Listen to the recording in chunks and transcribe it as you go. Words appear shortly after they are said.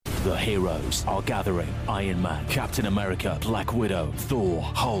The heroes are gathering. Iron Man, Captain America, Black Widow, Thor,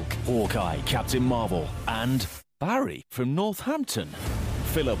 Hulk, Hawkeye, Captain Marvel, and Barry from Northampton.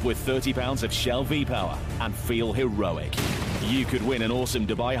 Fill up with £30 of Shell V-Power and feel heroic. You could win an awesome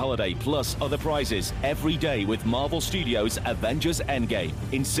Dubai holiday plus other prizes every day with Marvel Studios' Avengers Endgame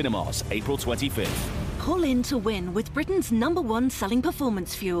in cinemas April 25th. Pull in to win with Britain's #1 selling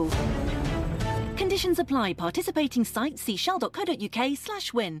performance fuel. Conditions apply. Participating sites see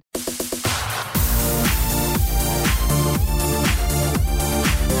shell.co.uk/win.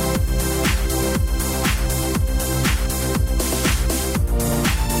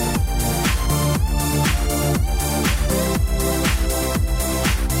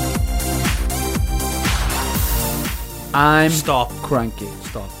 I'm Stop. cranky.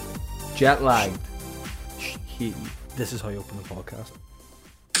 Stop. Jet lagged. This is how you open the podcast.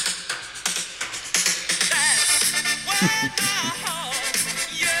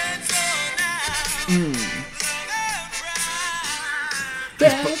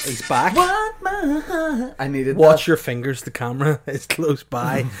 He's back. I needed Watch that. your fingers. The camera is close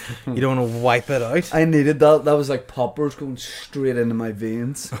by. You don't want to wipe it out. I needed that. That was like poppers going straight into my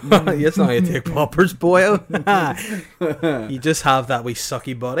veins. That's not how you take poppers, boy. You just have that wee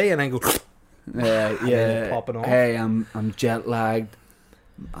sucky body and then go. Yeah. Popping off. Hey, I'm jet lagged.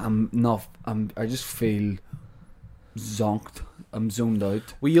 I just feel zonked. I'm zoned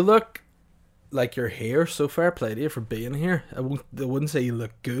out. Well, you look like you're here, so fair play to you for being here. I wouldn't say you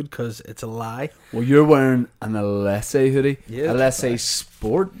look good because it's a lie. Well, you're wearing an Alessi hoodie. Yeah. Alessi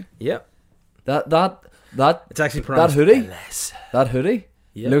Sport. Yep. That It's actually that pronounced hoodie. LS. That hoodie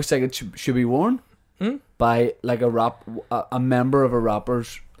Yeah. looks like it should be worn by like a member of a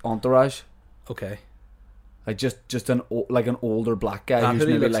rapper's entourage. Okay. Like just an older black guy That who's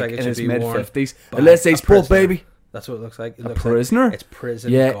hoodie maybe looks like like it in should his be mid worn 50s. by Let's say a sport, prisoner. baby. That's what it looks like. It A looks prisoner? Like it's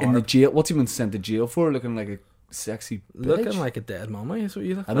prison. Yeah, garb. in the jail. What's he been sent to jail for? Looking like a sexy bitch. Looking like a dead mummy is what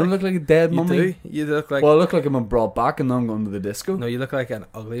you look I like. don't look like a dead You mummy. do. You look like... Well, I look like I'm brought back and now I'm going to the disco. No, you look like an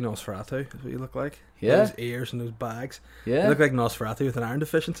ugly Nosferatu is what you look like. Yeah. Those ears and those bags. Yeah. You look like Nosferatu with an iron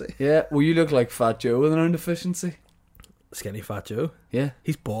deficiency. Yeah. Well, you look like Fat Joe with an iron deficiency. Skinny fat Joe. Yeah.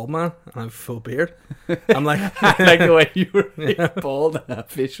 He's bald, man, and I have full beard. I'm like... I like the way you were bald and have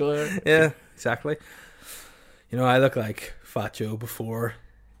facial hair. Yeah, exactly. You know, I look like Fat Joe before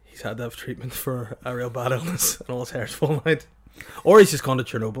he's had to have treatment for a real bad illness and all his hair's falling out. Or he's just gone to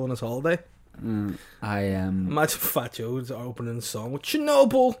Chernobyl on his holiday. I am. Imagine Fat Joe's opening the song with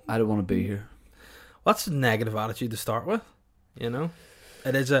Chernobyl. I don't want to be here. That's a negative attitude to start with, you know?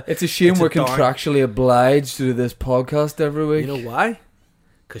 It is a... It's a shame it's we're dark- contractually obliged to do this podcast every week. You know why?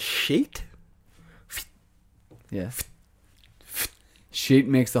 Because sheet. Yeah. Sheet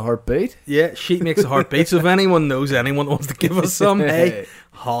makes the heart beat. Yeah, sheet makes a heartbeat. So if anyone knows anyone that wants to give us some, hey,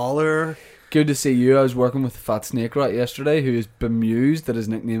 holler. Good to see you. I was working with Fat Snake Rat yesterday, who is bemused that his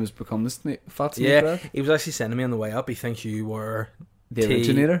nickname has become the Fat Snake Yeah, Rat. he was actually sending me on the way up. He thinks you were The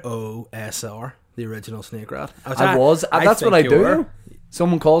originator. TOSR, the original Snake Rat. That's what I do.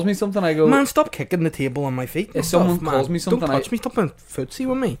 Someone calls me something, I go. Man, stop kicking the table on my feet. If someone calls me something, don't touch me. Stop playing footsie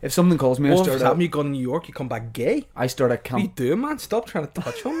with me. If something calls me, What if you go to New York, you come back gay? I start a What are you camp. doing, man? Stop trying to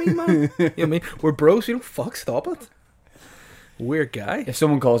touch on me, man. You know what I mean? We're bros. We don't fuck. Stop it. Weird guy. If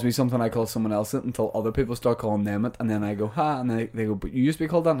someone calls me something, I call someone else it until other people start calling them it, and then I go, ha, and they go, but you used to be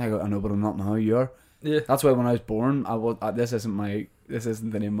called that, and I go, I know, but I'm not now. You are. Yeah. That's why when I was born, this isn't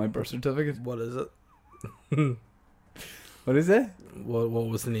the name of my birth certificate. What is it? What is it? What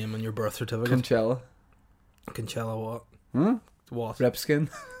was the name on your birth certificate? Conchella. Conchella what? Huh? What? Ripskin.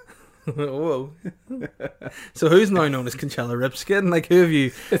 Whoa. So who's now known as Conchella Ripskin? Like, who have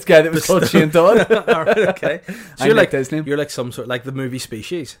you... This guy that was called Shane Todd. Alright, okay. So I you're like nicked his name. You're like some sort, like the movie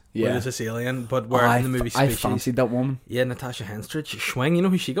Species. Yeah. Where there's this alien, but where in the movie I Species... fancied that woman. Yeah, Natasha Henstridge. Schwing, you know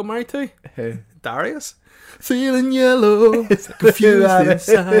who she got married to? Hey. Darius. Feeling yellow, confused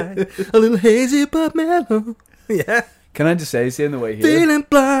inside, a little hazy but mellow. Yeah. Can I just say, seeing the way here, Feeling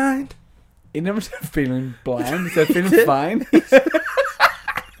blind. he never said feeling blind. He said feeling fine.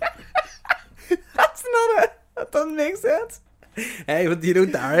 That's not it. That doesn't make sense. Hey, but you know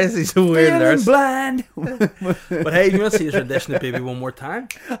Darius, he's a weird Feeling nurse. blind. But hey, you want to see his rendition of Baby One More Time?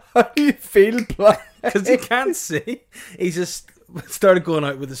 How do you feel blind? Because he can't see. He just started going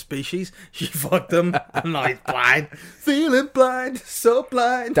out with the Species. She fucked him, and now he's blind. Feeling blind, so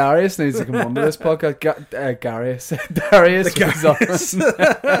blind. Darius needs to come on to this podcast. Darius was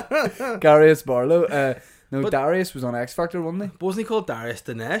on. Darius Barlow. No, But- Darius was on X Factor, wasn't he? Wasn't he called Darius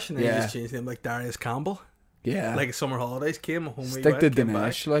Dinesh? And then he Yeah. just changed his name like Darius Campbell. Yeah. Like summer holidays came, a home Stick to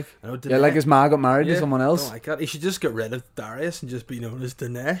Dinesh, like. I know, Yeah, like his ma got married to someone I else. don't like that. He should just get rid of Darius and just be known as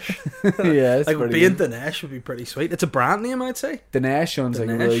Dinesh. Yeah, it's like pretty being good. Dinesh would be pretty sweet. It's a brand name, I'd say. Dinesh sounds like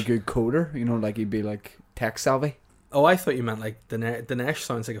a Dinesh. really good coder. You know, like he'd be like tech savvy. Oh, I thought you meant like Dinesh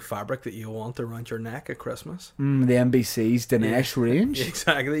sounds like a fabric that you want around your neck at Christmas. The NBC's Dinesh range.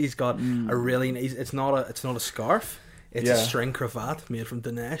 Exactly. He's got a really nice. It's not a scarf. It's a Yeah. string cravat made from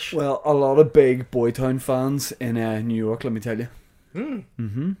Dinesh. Well, a lot of big Boytown fans in New York, let me tell you.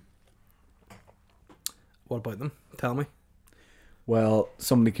 What about them? Tell me. Well,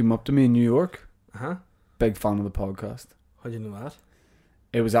 somebody came up to me in New York. Big Big fan of the podcast. How'd you know that?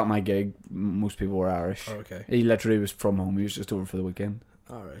 It was at my gig. Most people were Irish. Oh, okay. He literally was from home. He was just over for the weekend.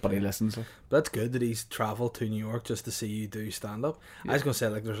 All right. But he listens. So. But that's good that he's travelled to New York just to see you do stand up. I was gonna say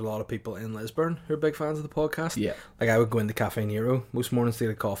like there's a lot of people in Lisburn who are big fans of the podcast. Yeah. Like I would go into Cafe Nero most mornings to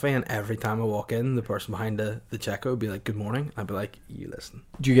get a coffee, and every time I walk in, the person behind the checkout would be like, "Good morning." I'd be like, "You listen."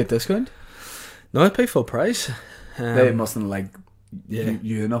 Do you get discount? No, I pay full price. They mustn't like yeah.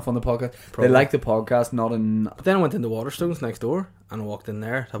 you enough on the podcast. Probably. They like the podcast, not in. But then I went into Waterstones next door and I walked in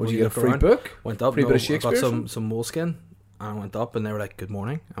there. Would you get a free book? Went up. Free no, bit of I Shakespeare? got some moleskin, and I went up and they were like, "Good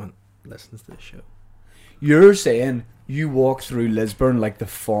morning." I went, "Listens to the show." You're saying you walk through Lisburn like the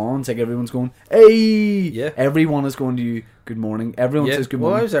fawns, like everyone's going, "Hey!" Yeah. Everyone is going to you, "Good morning." Everyone says good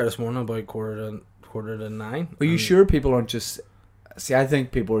Well, I morning. was there this morning about quarter to 9. Are you and sure people aren't just? See, I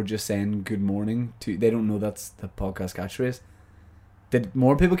think people are just saying good morning to. They don't know that's the podcast catchphrase. Did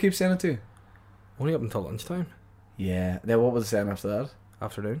more people keep saying it too? Only up until lunchtime, Yeah. Then what was it saying after that?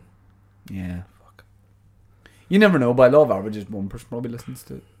 afternoon. Yeah. Fuck. You never know. By law of averages, one person probably listens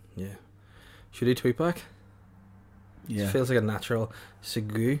to it. Yeah. Should he tweet back? Yeah. It feels like a natural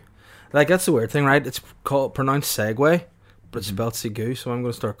segue. Like that's the weird thing, right? It's pronounced segue, but it's spelled segue, so I'm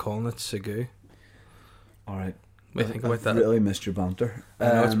going to start calling it segue. All right. What do you think about that? Really missed your banter. I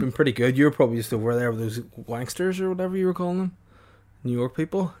know it's been pretty good. You were probably just over there with those wanksters or whatever you were calling them, New York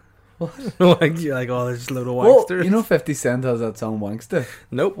people. What? Like you're like, oh, there's just a load of Well, wanksters. you know 50 Cent has that song Wankster.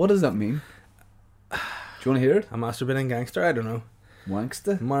 Nope. What does that mean? Do you want to hear it? A masturbating gangster? I don't know.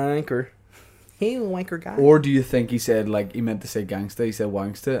 Wankster? Wanker. Hey, wanker guy. Or do you think he said, like, he meant to say gangster, he said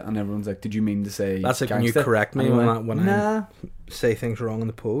wankster, and everyone's like, did you mean to say That's like when you gangster? correct me And he when went, I nah. say things wrong in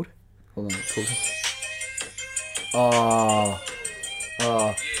the pod. Hold on. Oh,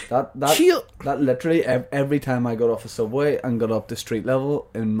 that Chill. that literally every time I got off a subway and got up to street level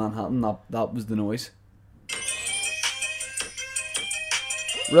in Manhattan, that was the noise.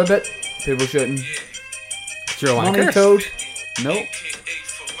 Ribbit, people shouting. It's your Money wanker. code. Nope.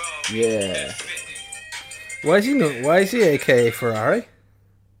 Yeah. Why is he AKA Ferrari?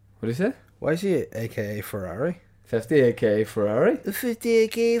 What do you say? Why is he AKA Ferrari? 50 AK Ferrari. 50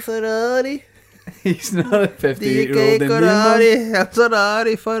 AKA Ferrari. He's not a 50-year-old Indian man.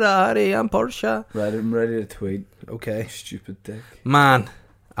 Ferrari, and Porsche. Right, I'm ready to tweet. Okay. Stupid dick. Man,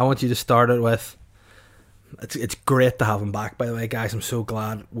 I want you to start it with... It's great to have him back, by the way, guys. I'm so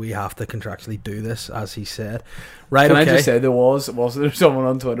glad we have to contractually do this, as he said. Right, Can okay. I just say, wasn't there someone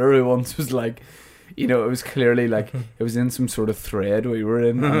on Twitter who once was like, you know, it was clearly like, it was in some sort of thread we were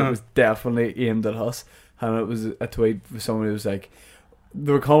in, and it was definitely aimed at us, and it was a tweet with someone who was like,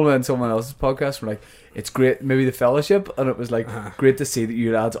 they were calling in someone else's podcast, we're like, it's great, maybe the fellowship, and it was like, great to see that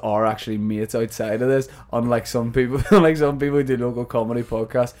you lads are actually mates outside of this, unlike some people who do local comedy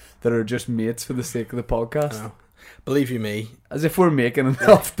podcasts that are just mates for the sake of the podcast. No. Believe you me. As if we're making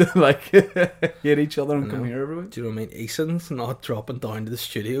enough to like hate each other and come here every week. Do you know what I mean? Eason's not dropping down to the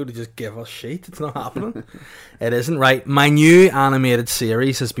studio to just give us shit. It's not happening. It isn't. Right, my new animated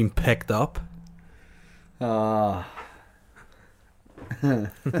series has been picked up. Ah. Yeah.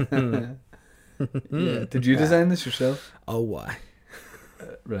 Did you design this yourself? Oh, why?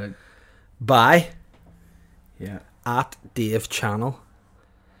 Right. By Yeah. at Dave Channel,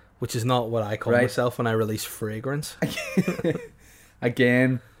 which is not what I call Right. myself when I release fragrance.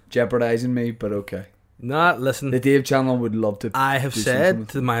 Again, jeopardizing me, but okay. Nah, listen. The Dave channel would love to. I have do said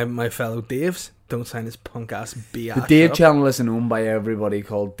something to my fellow Daves, don't sign this punk ass BS. with- the Dave up. channel isn't owned by everybody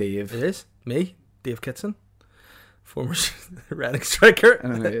called Dave. It is me, Dave Kitson, former Reading striker. I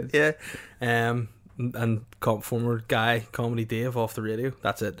know he is. Yeah, and former guy comedy Dave off the radio.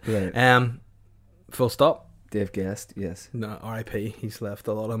 That's it. Right. Full stop. Dave Guest, yes. No, R.I.P. He's left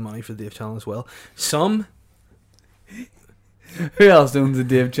a lot of money for the Dave channel as well. Some Who else owns the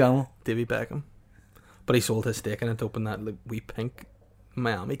Dave channel? Davey Beckham, but he sold his stake in it to open that wee pink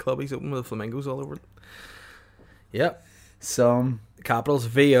Miami club he's opened with the flamingos all over it. Yep. Some. Capitals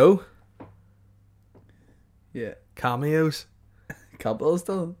VO Yeah. cameos. capital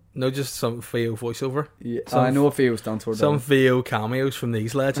still? No, just some VO voiceover. Yeah, Some- I know what VO stands for. Some Some VO cameos from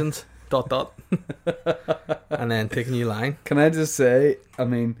these legends. ... And then take a new line. Can I just say, I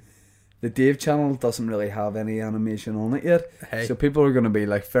mean, the Dave channel doesn't really have any animation on it yet. Hey. So people are going to be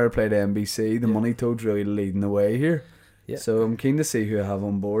like, fair play to NBC. The Yeah. Money Toad's really leading the way here. Yeah. So I'm keen to see who I have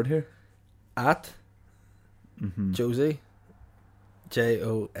on board here. At Mm-hmm. Josie.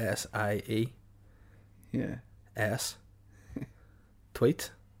 JOSIE Yeah. S.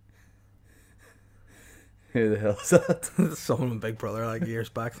 Tweet. Who the hell's that? Someone in Big Brother like years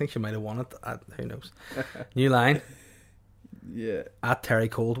back. I think she might have won it. Who knows? New line. Yeah. At Terry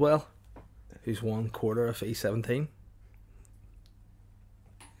Coldwell, who's 1/4 of E17.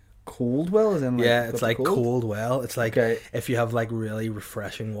 Coldwell is in like, Yeah, got it's the like cold? cold well. It's like Okay. if you have like really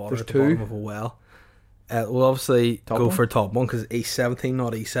refreshing water There's at the two. bottom of a well. We'll obviously Top go one? for top one because E17,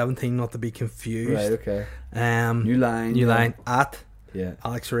 not E17, not to be confused. Right, okay. New New line. line at Yeah.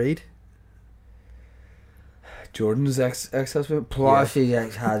 Alex Reid. Jordan's ex-husband. Plushie's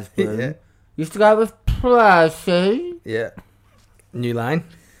ex-husband. Yeah. Used to go with Plushie. Yeah. New line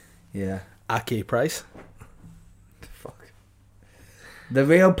Yeah. at Key Price. Fuck. The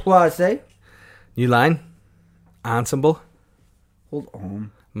real Plushie. New line Ensemble. Hold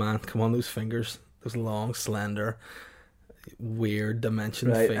on. Man, come on, those fingers, those long, slender, weird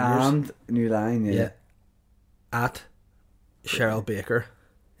dimensioned Right, fingers. and new line, yeah. Yeah. At Cheryl Baker.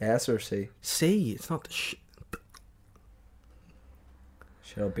 S or C? C, it's not the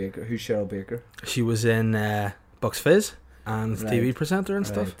Cheryl Baker. Who's Cheryl Baker? She was in Bucks Fizz and Right. TV presenter and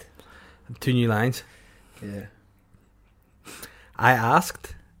stuff. Right. 2 new lines. Yeah. I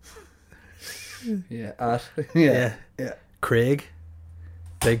asked Yeah. At. Yeah. Yeah. Craig,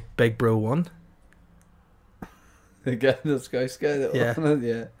 Big Bro 1, The guy, the Scouse guy that Yeah. won it,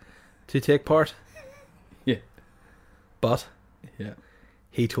 yeah. to take part. Yeah. But Yeah.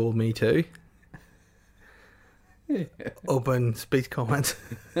 he told me to. Yeah. Open speech comments.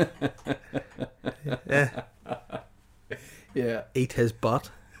 Yeah. Yeah. Eat his butt.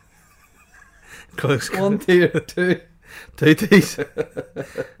 Close. 1, 2, 2. 2 T's.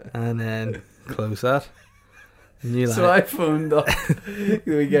 And then close that. New line. So I phoned up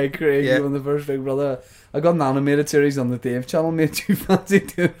the guy Craig Yeah. who won the first Big Brother. I got an animated series on the Dave channel, mate. Do you fancy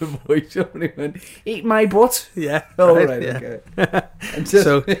doing a voice over? And he went, "Eat my butt." Yeah. Oh, right, right, yeah. okay. And just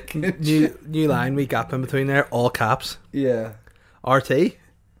So making new line, we gap in between there, all caps. yeah. RT,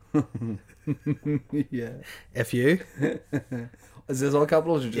 Yeah. if you. Is this all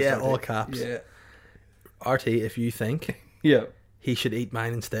capitals or just Yeah, RT? all caps. Yeah. RT, if you think Yeah. he should eat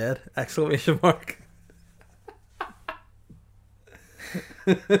mine instead. Exclamation mark.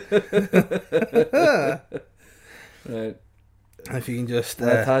 Right. And if you can just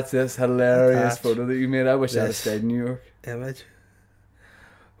Attach this hilarious attach photo that you made. I wish I had this. stayed in New York. image.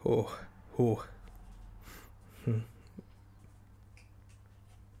 Oh.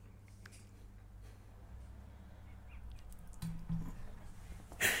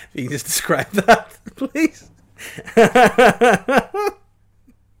 If you can just describe that, please.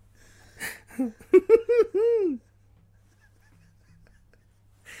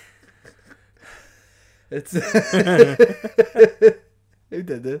 It's who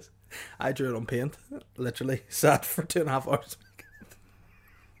did this? I drew it on paint. Literally sat for 2.5 hours.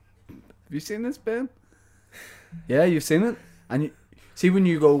 Have you seen this, Ben? Yeah, you've seen it. And you see when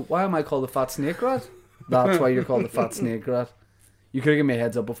you go, why am I called the fat snake rat? That's why you're called the fat snake rat. You could have given me a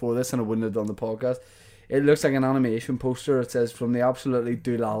heads up before this, and I wouldn't have done the podcast. It looks like an animation poster. It says, "From the absolutely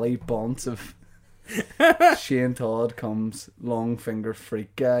doolally bonds of Shane Todd comes long finger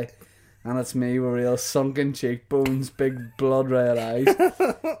freak guy," and it's me with real sunken cheekbones, big blood red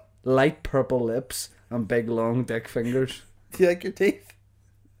eyes, light purple lips, and big long dick fingers. Do you like your teeth?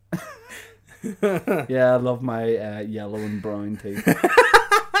 Yeah, I love my yellow and brown teeth.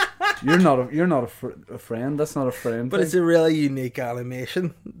 You're not a friend. That's not a friend. But thing. it's a really unique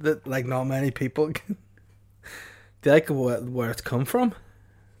animation that like not many people can. Do you like where it's come from?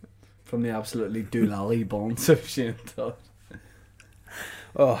 From the absolutely doolally bonds of Shane Todd.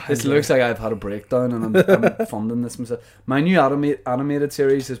 Oh, This looks like I've had a breakdown, and I'm funding this myself. My new animated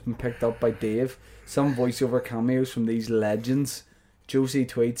series has been picked up by Dave. Some voiceover cameos from these legends: Josie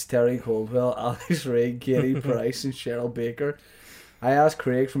Tweets, Terry Coldwell, Alex Reid, Katie Price, and Cheryl Baker. I asked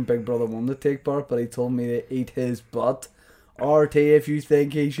Craig from Big Brother 1 to take part, but he told me to eat his butt. RT, if you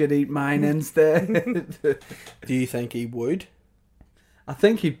think he should eat mine instead. Do you think he would? I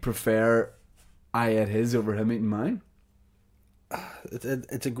think he'd prefer I ate his over him eating mine.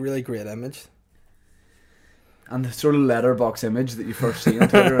 It's a really great image. And the sort of letterbox image that you first see on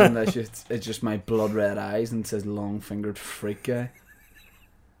Twitter, and it's just my blood red eyes, and it says long fingered freak guy.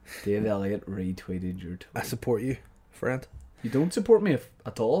 Dave Elliott retweeted your tweet. I support you, friend. You don't support me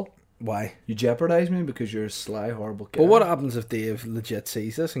at all. Why? You jeopardise me because you're a sly, horrible kid. But what happens if Dave legit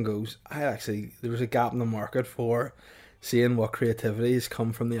sees this and goes, there was a gap in the market for seeing what creativity has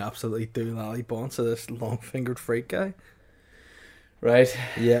come from the absolutely doolally bonds of this long-fingered freak guy? Right.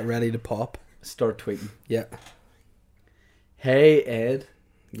 Yeah, ready to pop. Start tweeting. Yeah. Hey, Ed.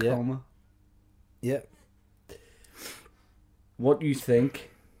 Yeah. Comma. Yeah. What you think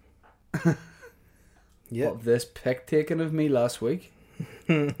Yeah. of this pic taken of me last week?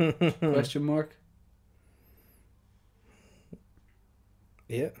 Question mark.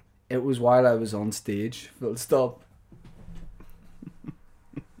 Yeah. It was while I was on stage. Full stop.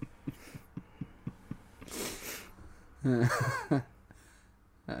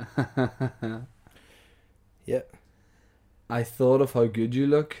 Yeah. I thought of how good you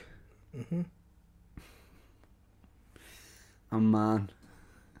look. Mm-hmm. And man,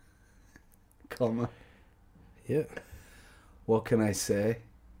 comma, Yeah. what can I say?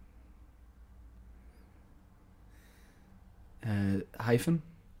 Hyphen.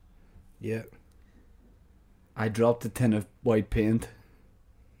 Yeah. I dropped a tin of white paint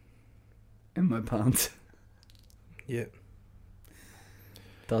in my pants. Yeah. ...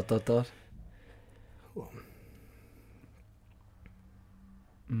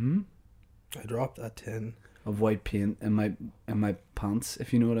 Mm-hmm. I dropped a tin. Of white paint in my pants,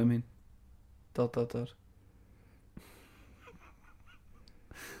 if you know what I mean. ...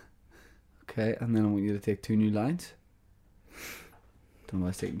 Okay, and then I want you to take 2 new lines. Don't know why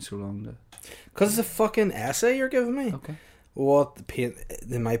it's taking so long to... Because it's a fucking essay you're giving me. Okay. What the paint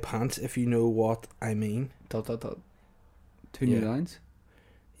in my pants, if you know what I mean. ... 2 new Yeah. lines.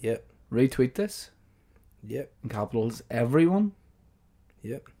 Yep. Retweet this Yep. in capitals. Everyone.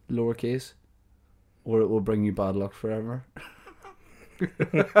 Yep. Lowercase. Or it will bring you bad luck forever.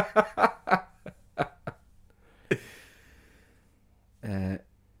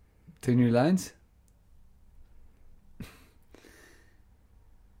 2 new lines.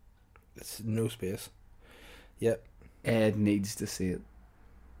 It's no space. Yep. Ed needs to see it.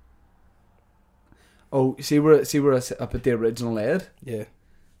 Oh, see where I put the original Ed? Yeah.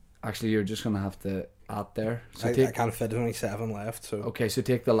 Actually, you're just gonna have to add there. So I take, can't fit. There's only 7 left. So okay, so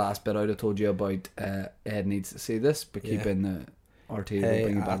take the last bit out. I told you about Ed needs to see this, but keep Yeah. in the RT will hey,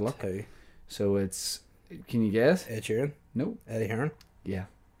 bring you bad at luck. who? So it's, can you guess? Ed Sheeran. No. Eddie Hearn. Yeah.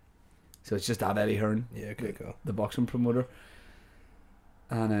 So it's just at Eddie Hearn, Yeah. Okay. Cool. the boxing promoter.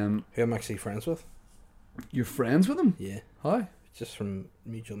 And Who I'm actually friends with. you're friends with him? Yeah. How? Just from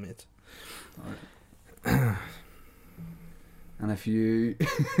mutual mates. And if you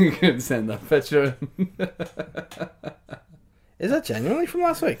could send that picture, Is that genuinely from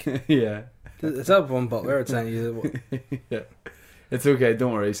last week? yeah, Is that one Butler? It's saying you. yeah, it's okay.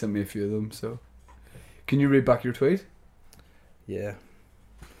 Don't worry. He sent me a few of them. So, can you read back your tweet? Yeah.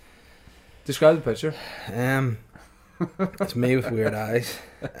 Describe the picture. It's me with weird eyes.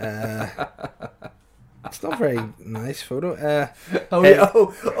 It's not a very nice photo. Oh, Hey. yeah.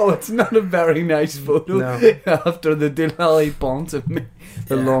 Oh, it's not a very nice photo. No. After the Denali Bonds of me,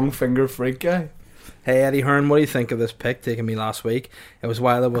 the Yeah. long finger freak guy. Hey Eddie Hearn, what do you think of this pic taken me last week? It was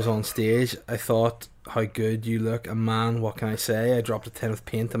while I was on stage. I thought how good you look, and man, what can I say? I dropped a tin of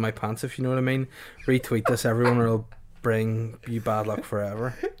paint in my pants, if you know what I mean. Retweet this, everyone, or it'll bring you bad luck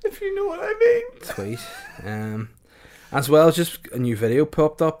forever. If you know what I mean. Tweet. As well as just a new video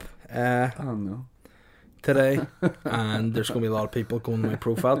popped up Oh no. today, and there's going to be a lot of people going to my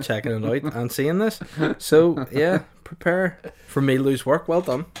profile, checking it out and seeing this. So yeah, prepare for me to lose work. Well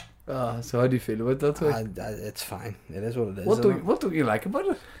done. So how do you feel about that tweet? It's fine. It is what it is. What isn't it? what don't you like about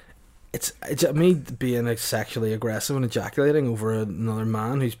it? It's me being like sexually aggressive and ejaculating over another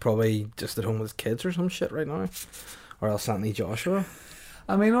man who's probably just at home with his kids or some shit right now, or else Anthony Joshua.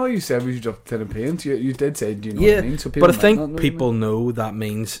 I mean, all you said was you dropped a tin of paint. You did say, do you know what I mean? So people but I might think not know what people you mean. know that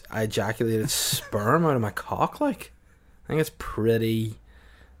means I ejaculated sperm out of my cock. Like, I think it's pretty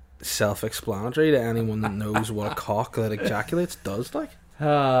self-explanatory to anyone that knows what a cock that ejaculates does. Like,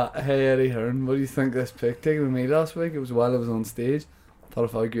 Hey Eddie Hearn, what do you think of this pic taken with me last week? It was while I was on stage. Thought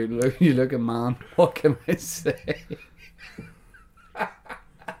of how good you look, man. What can I say?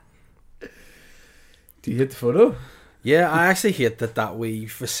 Do you hit the photo? yeah, I actually hate that wee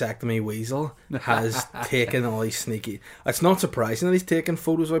vasectomy weasel has taken all these sneaky. It's not surprising that he's taken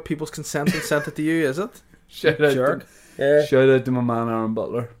photos without people's consent and sent it to you, is it? Shout out, Jerk. shout out to my man Aaron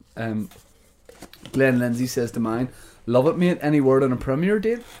Butler. Glenn Lindsay says to mine, love it, mate. Any word on a premiere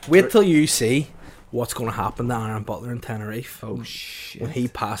date? Wait till you see what's going to happen to Aaron Butler in Tenerife. Oh shit! When he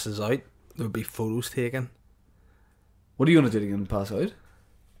passes out, there'll be photos taken. What are you gonna do to get him to pass out?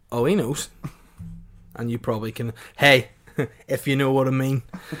 Oh, he knows. And you probably can. Hey, if you know what I mean,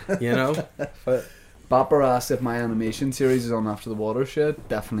 you know. But Bapper asked if my animation series is on after the watershed.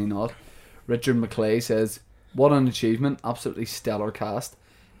 Definitely not. Richard McClay says, what an achievement, absolutely stellar cast.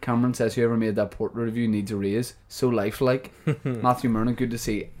 Cameron says whoever made that portrait review needs a raise. So lifelike. Matthew Murnan, good to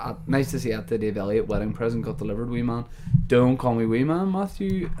see. Nice to see at the Dave Elliott wedding present got delivered, wee man. Don't call me wee man,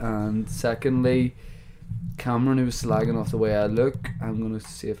 Matthew. And secondly, Cameron, who was slagging off the way I look. I'm going to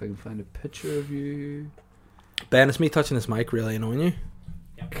see if I can find a picture of you. Ben, is me touching this mic really annoying you?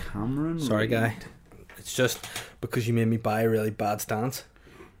 Cameron. Sorry, Reid. guy. It's just because you made me buy a really bad stance.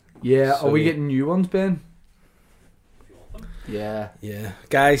 Yeah, So- are we getting new ones, Ben? Yeah. Yeah,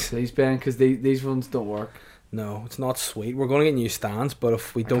 guys. Please, Ben, because these ones don't work. No, it's not sweet. We're going to get new stands, but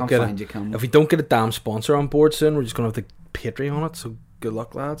if we I don't can't get find you, Cameron. if we don't get a damn sponsor on board soon, we're just going to have the Patreon on it. So good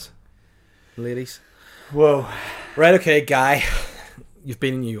luck, lads, ladies. Whoa. Right, okay, Guy. You've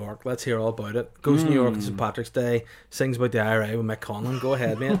been in New York. Let's hear all about it. Goes to New York on St. Patrick's Day. Sings about the IRA with Mick Conlon. Go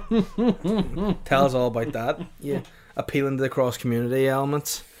ahead, mate. Tell us all about that. Yeah, appealing to the cross community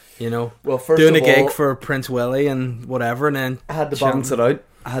elements. You know, Well, first doing of a gig all, for Prince Willie and whatever, and then I had to balance it out.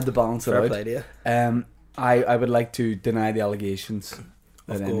 Fair play to you. I would like to deny the allegations.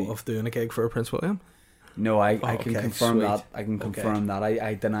 Of doing a gig for Prince William. No, I can okay, confirm sweet. that. I can confirm that.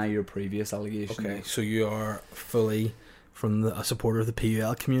 I deny your previous allegations. Okay, so you are fully from a supporter of the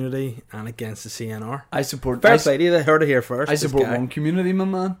PUL community and against the CNR. I support. Fair I, play to you. They heard it here first. I this support guy. one community, my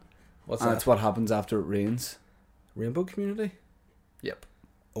man. What's And that? that's what happens after it rains. Rainbow community. Yep.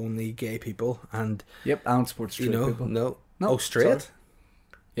 Only gay people and Yep. I don't support straight you know people. no. No, Oh, straight. sorry.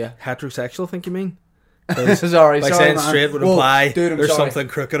 Yeah. Heterosexual. Think you mean? Sorry, By sorry, saying man. straight would Whoa, imply dude, I'm there's sorry. something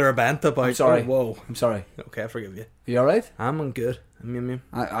crooked or bent about. I'm sorry. Oh, whoa. I'm sorry. Okay, I forgive you. You alright? I'm on good.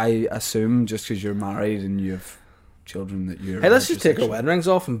 I assume just because you're married and you have children that you're. Hey, let's just take our heterosexual. wedding rings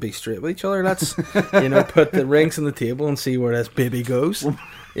off and be straight with each other. Let's, put the rings on the table and see where this baby goes.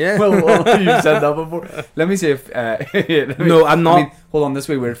 Yeah. Well, you've said that before. Let me see if. No, I'm not- hold on, this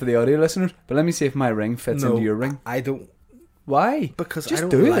will be weird for the audio listeners, but let me see if my ring fits No, into your ring. I don't, Why? because Just I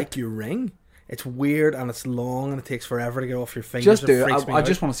do don't it. like your ring. It's weird and it's long and it takes forever to get off your fingers. Just It do it. freaks me I out.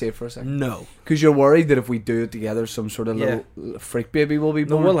 just want to see it for a second. No. Because you're worried that if we do it together, some sort of Yeah. little freak baby will be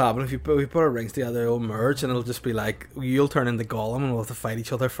No, born. what'll happen if we put our rings together, it'll merge and it'll just be like, you'll turn into Gollum and we'll have to fight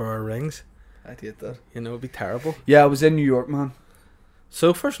each other for our rings. I'd hate that. It'd be terrible. Yeah, I was in New York, man.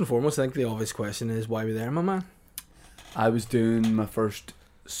 So first and foremost, I think the obvious question is, why were you there, my man? I was doing my first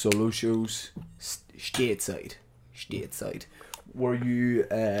solo shows stateside. Were you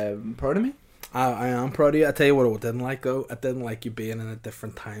proud of me? I am proud of you. I tell you what I didn't like though. I didn't like you being in a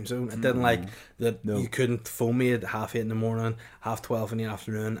different time zone. I didn't like that No. you couldn't phone me at 8:30 in the morning, 12:30 in the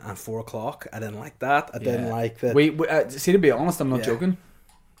afternoon, and 4:00. I didn't like that. I didn't like that. We see, to be honest, I'm not Yeah. joking.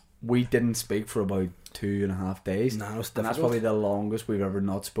 We didn't speak for about 2.5 days. No, it was And that's difficult. probably the longest we've ever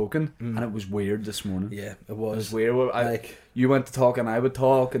not spoken. And it was weird this morning. Yeah, it It was was. weird. You went to talk and I would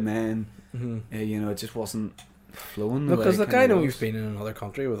talk, and then Mhm. it just wasn't flowing. No, because the way it like I kinda know was. you've been in another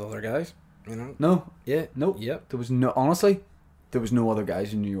country with other guys. No, Yeah. no, Yep. there was no. Honestly, there was no other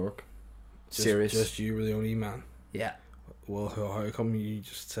guys in New York. Serious. Just you were the only man. Yeah. Well, how come you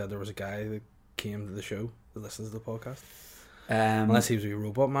just said there was a guy that came to the show that listens to the podcast? Unless he was a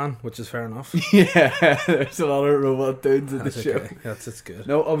robot man, which is fair enough. yeah, there's a lot of robot dudes at the That's show. okay. That's good.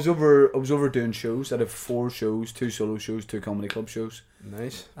 No, I was over doing shows. I did 4 shows, 2 solo shows, 2 comedy club shows,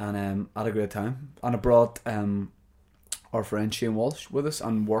 Nice. and I had a great time. And I brought our friend Shane Walsh with us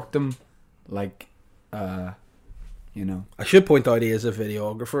and worked him like, I should point out he is a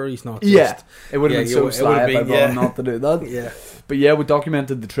videographer. He's not just... Yeah, it would have Yeah, been you- so it would've sly if I been- brought him yeah. not to do that. Yeah. But yeah, we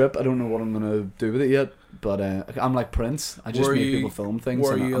documented the trip. I don't know what I'm gonna do with it yet, but I'm like Prince. I just Were make you- people film things,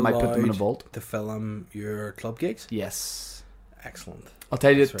 were and you I might put them in a allowed vault. to film your club gigs? Yes, Excellent. I'll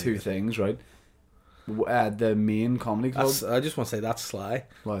tell you That's very 2 good. things, right? The main comedy club. I just want to say that's sly.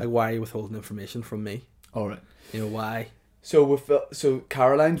 Why? Like, why are you withholding information from me? All right. Why? So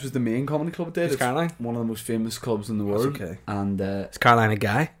Caroline's was the main comedy club. Is It's Caroline? one of the most famous clubs in the world. okay. And Is Caroline a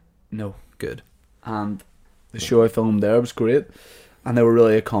guy? no, Good. and the show I filmed there was great, and they were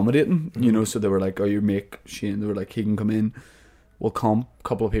really accommodating. So they were like, "Oh, you make Shane." They were like, "He can come in. We'll come. A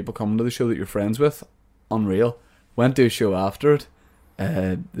couple of people coming to the show that you're friends with." Unreal. Went to a show after it.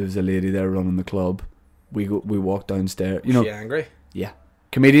 There was a lady there running the club. We walked downstairs. Is she angry? Yeah.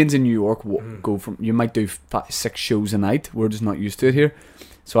 Comedians in New York go from, you might do 6 shows a night. We're just not used to it here.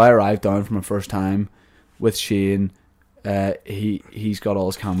 So I arrived down for my first time with Shane. He's got all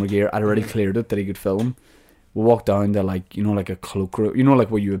his camera gear. I'd already cleared it that he could film. we walked down to like, you know, like a cloakroom, you know,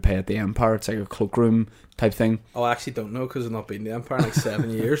 like what you would pay at the Empire. It's like a cloakroom type thing. Oh, I actually don't know because I've not been to the Empire in like 7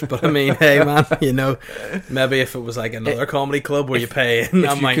 years. But I mean, hey man, you know, maybe if it was like another comedy club where you pay,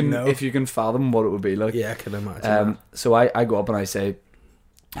 I might know. If you can fathom what it would be like. Yeah, I can imagine. So I go up and I say,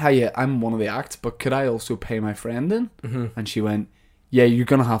 "Hi, I'm one of the acts, but could I also pay my friend in?" Mm-hmm. And she went, "Yeah, you're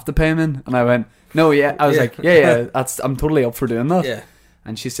gonna have to pay him in." And I went, "No, yeah." I was like, "Yeah, I'm totally up for doing that." Yeah.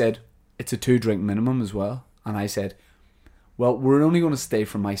 And she said, "It's a 2-drink minimum as well." And I said, "Well, we're only going to stay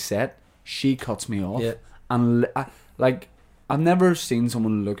for my set." She cuts me off, and I've never seen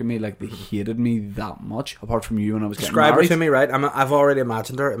someone look at me like they hated me that much, apart from you when I was getting married. Describe her to me, right? I've already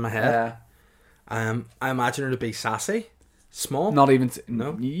imagined her in my head. Yeah. I imagine her to be sassy, small. Not even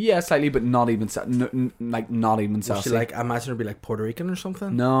No? Yeah, slightly, but not even not even Was sassy. she like, I imagine her to be like Puerto Rican or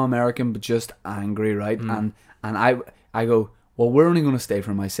something. No, American, but just angry, right? And I go, "Well, we're only going to stay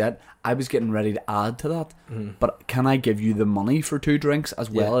for my set." I was getting ready to add to that, but can I give you the money for 2 drinks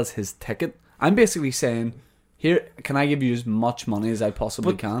as well as his ticket? I'm basically saying, here, can I give you as much money as I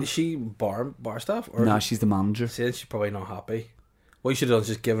possibly can? Is she bar staff? Or No, she's the manager. She's probably not happy. What you should have done is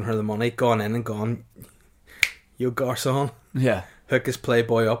just given her the money, gone in and gone, "Yo, garçon, Yeah. hook his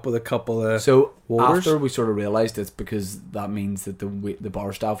playboy up with a couple of So waters." after we sort of realised it's because that means that the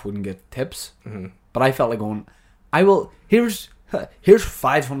bar staff wouldn't get tips. Mm-hmm. But I felt like going, I will. Here's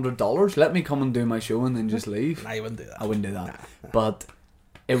 $500. Let me come and do my show and then just leave. Nah, you wouldn't do that. I wouldn't do that. But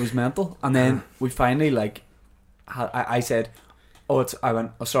it was mental. And then we finally I said, I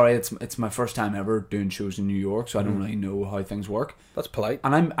went, "Oh, sorry, it's my first time ever doing shows in New York, so I don't really know how things work." That's polite.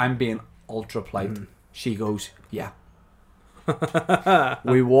 And I'm being ultra polite. She goes, "Yeah."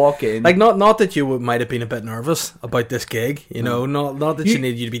 We walk in. Like, not that you might have been a bit nervous about this gig, you know, not that she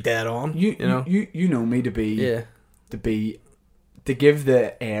needed you to be dead on. You know, you know me to be to give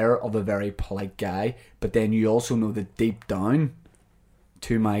the air of a very polite guy, but then you also know that deep down,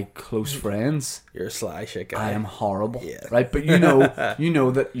 to my close friends, you're a sly shit guy. I am horrible, Yeah. right? But you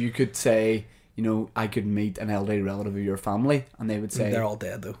know that you could say, you know, I could meet an elderly relative of your family, and they would say, They're all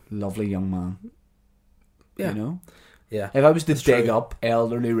dead though. "Lovely young man." Yeah. You know, Yeah. if I was to That's dig true. up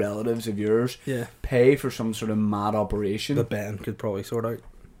elderly relatives of yours, Yeah. pay for some sort of mad operation. But Ben could probably sort out.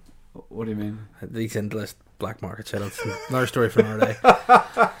 What do you mean? These endless black market shit. That's another story for another day.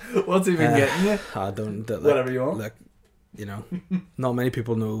 What's he been getting you? I don't. Whatever you want. Look, you know, not many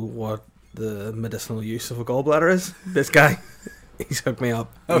people know what the medicinal use of a gallbladder is. This guy, he's hooked me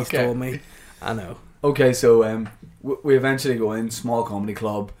up. He's Okay. told me. I know. Okay, so we eventually go in, small comedy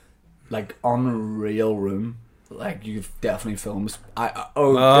club, like unreal room. Like you could definitely film. Yeah.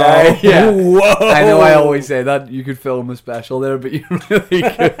 Whoa. I know I always say that you could film a special there, but you really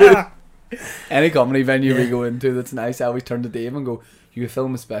could. Any comedy venue we go into that's nice, I always turn to Dave and go, "You could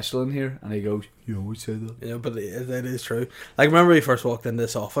film a special in here," and he goes, "You always say that." Yeah, but it is true. Like, remember when we first walked in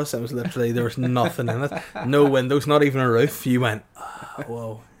this office? It was literally, there was nothing in it. No windows, not even a roof. You went, "Oh,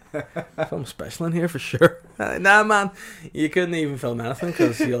 whoa. Film special in here for sure." Nah, man. You couldn't even film anything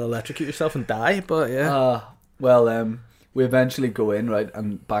because you'll electrocute yourself and die. But yeah. We eventually go in, right,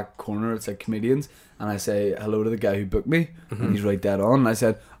 and back corner it's like comedians, and I say hello to the guy who booked me, and he's right dead on. And I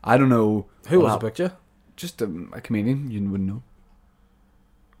said, "I don't know Who what was it hap- booked you? Just a comedian. You wouldn't know.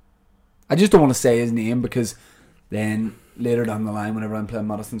 I just don't want to say his name because then later down the line, whenever I'm playing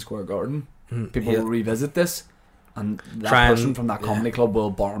Madison Square Garden, people will revisit this, and that person from that comedy club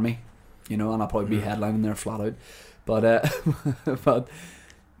will bar me, you know, and I'll probably be headlining there flat out. But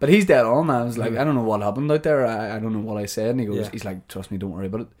but he's dead on. I was like, I don't know what happened out there. I don't know what I said. And he goes, he's like, "Trust me, don't worry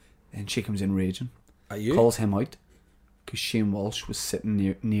about it." And she comes in raging, calls him out because Shane Walsh was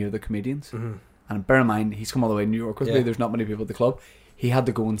sitting near the comedians. And bear in mind, he's come all the way to New York with me. There's not many people at the club. He had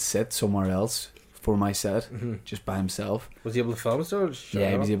to go and sit somewhere else for my set, just by himself. Was he able to film it? Or Yeah,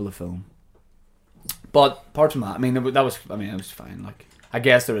 he was able to film. But apart from that, I mean, it was fine. Like, I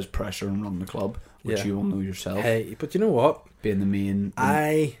guess there is pressure in running the club, which you will know yourself. Hey, but you know what? Being the main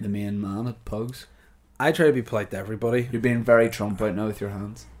man at Pugs. I try to be polite to everybody. You're being very Trump right now with your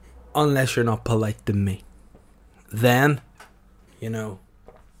hands. Unless you're not polite to me. Then, you know.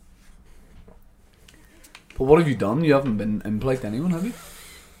 But what have you done? You haven't been impolite to anyone, have you?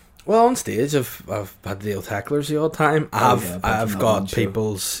 Well, on stage, I've had to deal with hecklers the odd time. I've got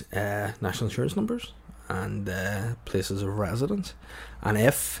people's national insurance numbers and places of residence. And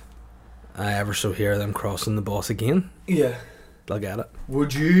if I ever so hear them crossing the boss again, they'll get it.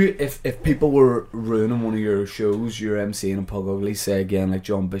 Would you, if people were ruining one of your shows, your MC in Pug Ugly, say again, like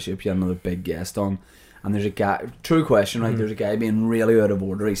John Bishop, you had another big guest on, and there's a guy, true question, right? There's a guy being really out of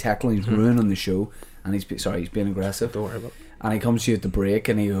order, he's heckling, he's ruining the show, and he's being aggressive. Don't worry about it. And he comes to you at the break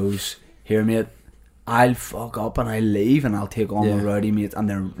and he goes, "Here, mate, I'll fuck up and I'll leave and I'll take on my Yeah. rowdy mates and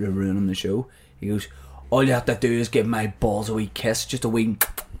they're ruining the show. He goes, all you have to do is give my balls a wee kiss, just a wee.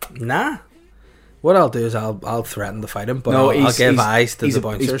 Nah. What I'll do is I'll threaten to fight him, but No, I'll give eyes to he's the a,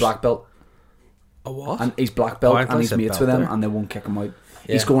 bouncers. He's black belt. A what? And he's black belt Oh, I thought and you he's said mates belt with them there. and they won't kick him out.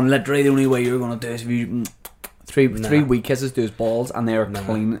 Yeah. He's going, literally the only way you're going to do is if you three Nah. wee kisses to his balls and they are Nah.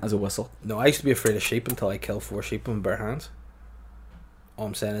 clean as a whistle. No, I used to be afraid of sheep until I killed 4 sheep with bare hands. All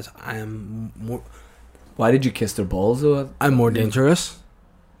I'm saying is I'm Why did you kiss their balls though? more dangerous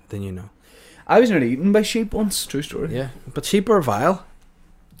than you know. I was nearly eaten by sheep once, true story. Yeah, but sheep are vile.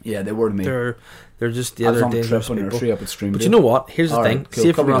 Yeah, they were to me. They're just I was they're on a dangerous trip on people. nursery up at Stream. But you know what? Here's the Alright, thing. cool. See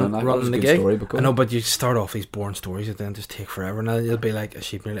if you Come on, run that was a the good gig. story, but go I know, on. but you start off these boring stories and then just take forever. Now it'll be like a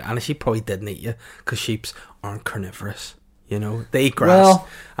sheep nearly, and a sheep probably didn't eat you because sheeps aren't carnivorous. You know, they eat grass. Well,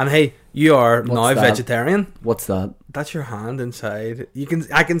 and hey, you are now that? vegetarian. what's that? That's your hand inside.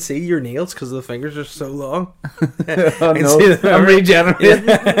 I can see your nails because the fingers are so long. Oh, can no, see them. I'm regenerating.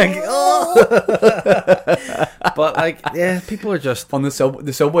 But like, yeah, people are just On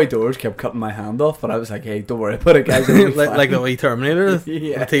the subway doors kept cutting my hand off, but I was like, hey, don't worry about it, guys. it'll be like fine. the wee Terminator,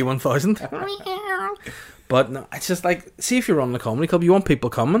 Yeah. the T-1000. But no, it's just like, see if you run a comedy club, you want people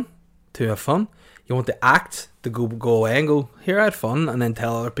coming to have fun. You want the act to go away and go, here I had fun, and then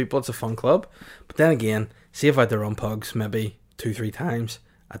tell other people it's a fun club. But then again, see if I had to run pugs maybe 2-3 times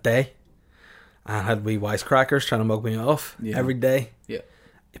a day and had wee wisecrackers trying to mug me off Yeah. every day. Yeah.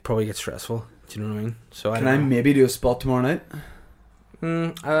 It probably gets stressful. Do you know what I mean? So Can I maybe do a spot tomorrow night?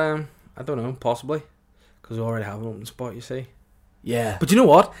 I don't know, possibly, because we already have an open spot. You see. Yeah. But you know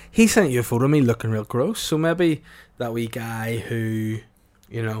what? He sent you a photo of me looking real gross. So maybe that wee guy who,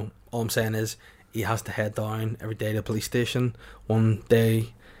 you know, all I'm saying is he has to head down every day to the police station 1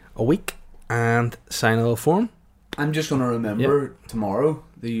 day a week and sign a little form. I'm just going to remember tomorrow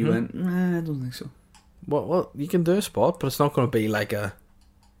that you Hmm. went, nah, I don't think so. Well, you can do a spot, but it's not going to be like a...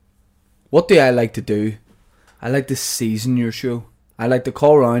 What do I like to do? I like to season your show. I like to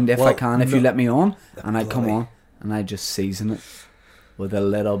call around if I Well, can, if no- you let me on, and I come Bloody- on, and I just season it with a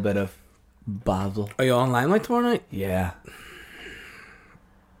little bit of basil. Are you on Limelight tomorrow night? Yeah.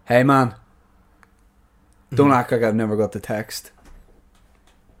 Hey, man. Don't act like I've never got the text.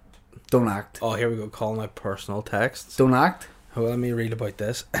 Don't act. Oh, here we go, calling out personal texts. Don't act. Oh, let me read about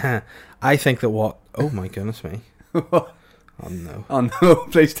this. I think that what... Oh my goodness me. Oh no. Oh no,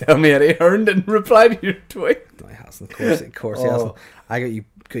 please tell me Eddie Hearn didn't reply to your tweet. No, he hasn't. Of course he Oh. hasn't. I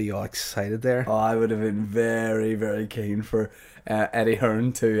got you all excited there. Oh, I would have been very, very keen for Eddie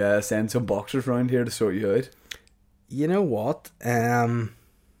Hearn to send some boxers round here to sort you out. You know what? I've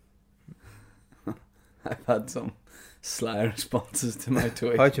had some sly responses to my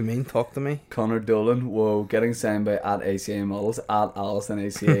tweet. How do you mean? Talk to me. Connor Dolan, whoa, getting signed by @ACA Models, @Alison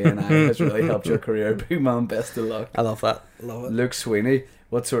ACA and I has really helped your career. Big man, best of luck. I love that. Love it. Luke Sweeney,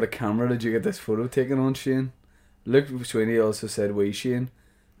 what sort of camera did you get this photo taken on, Shane? Luke Sweeney also said, "We Shane,"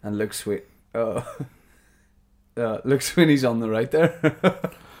 and Luke Sweeney. Luke Sweeney's on the right there.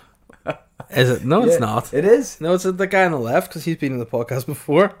 Is it? No, Yeah, it's not. It is. No, it's the guy on the left because he's been in the podcast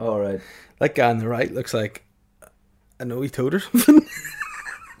before. All right. That guy on the right looks like a wee toad or something.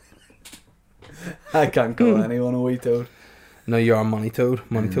 I can't call anyone a wee toad. No, you are Money Toad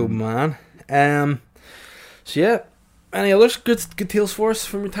man. So yeah, any others good tales for us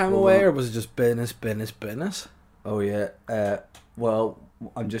from your time Hold away, on. or was it just business? Oh yeah. Well,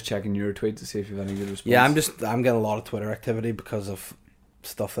 I'm just checking your tweet to see if you've any good response. Yeah, I'm getting a lot of Twitter activity because of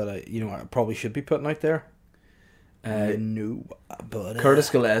stuff that I probably should be putting out there. No, but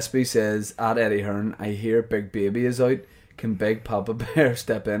Curtis Gillespie says, @Eddie Hearn, I hear Big Baby is out. Can Big Papa Bear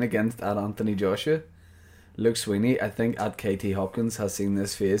step in against @Anthony Joshua? Luke Sweeney, I think @KT Hopkins has seen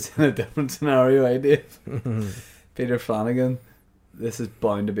this face in a different scenario, I did. Peter Flanagan, this is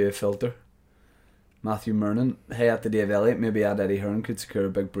bound to be a filter. Matthew Mernon, hey @the Dave Elliott, maybe @Eddie Hearn could secure a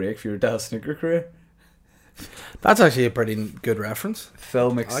big break for your dad's snooker career. That's actually a pretty good reference. Phil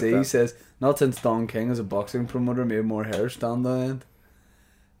like McSee that. says, not since Don King as a boxing promoter made more hair stand on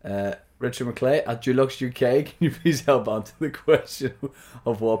end. Richard McClay @Dulux UK, can you please help answer the question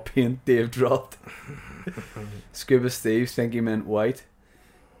of what paint Dave dropped? Scuba Steve think he meant white.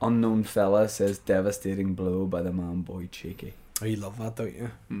 Unknown fella says devastating blow by the man boy Cheeky. Oh, you love that, don't you?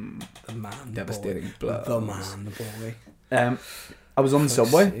 The man, Devastating boy. blows. The man, the boy. I was on the Fuck's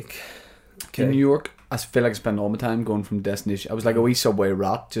subway sake. in New York. I feel like I spent all my time going from destination. I was like a wee subway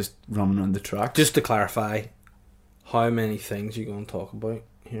rat just running around the track. Just to clarify, how many things you going to talk about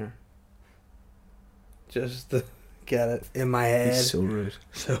here? Just to get it in my head. He's so rude.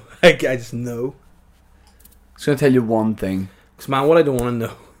 So I just know. I'm just going to tell you one thing. Because man, what I don't want to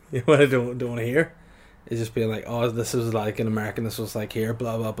know, what I don't want to hear, is just being like, oh, this is like in American, this was like here,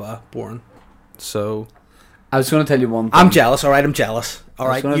 blah blah blah, boring. So I was going to tell you one thing. I'm jealous. All right, I'm jealous. All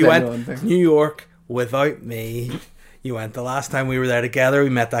right, gonna you tell you went one thing. New York without me. You went the last time we were there together. We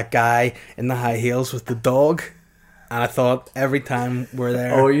met that guy in the high heels with the dog, and I thought every time we're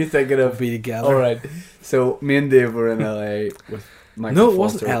there, Oh, are you thinking we'll of... be together. All right. So me and Dave were in LA with Michael No, it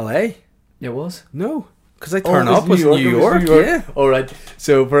Foster. wasn't L.A. Yeah, it was. No, because I Oh, turned it up was New York. Yeah. All right.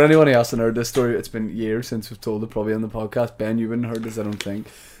 So for anyone who hasn't heard this story, it's been years since we've told it, probably on the podcast. Ben, you wouldn't have heard this, I don't think.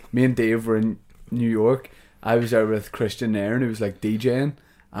 Me and Dave were in New York. I was there with Christian Nairn, who was like DJing,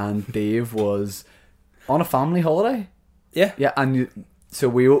 and Dave was on a family holiday. Yeah. Yeah, and so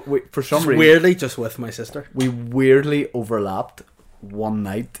we for some Just reason weirdly, just with my sister. we weirdly overlapped one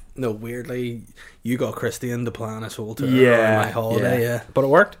night. No, weirdly, you got Christian to plan this whole tour. Yeah, on my holiday. yeah. Yeah, but it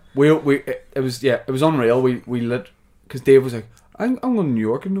worked. It was unreal. We lit because Dave was like, I'm going to New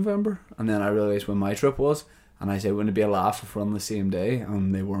York in November, and then I realised when my trip was, and I said, wouldn't it be a laugh if we're on the same day?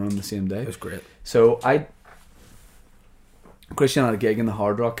 And they were on the same day. It was great. So Christian had a gig in the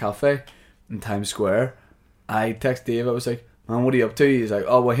Hard Rock Cafe in Times Square. I text Dave, I was like, man, what are you up to? He's like,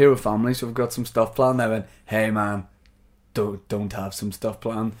 oh, we're here with family, so we've got some stuff planned. I went, hey man, don't have some stuff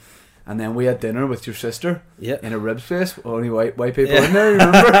planned. And then we had dinner with your sister Yeah. in a ribs place. Only white people Yeah. in there,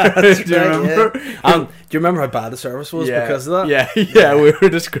 remember? Do you remember? Do you remember how bad the service was because of that? Yeah, we were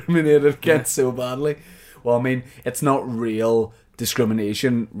discriminated against so badly. Well, I mean, it's not real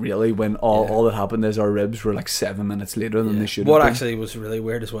discrimination, really, when all that happened is our ribs were like 7 minutes later than they should have What been. actually was really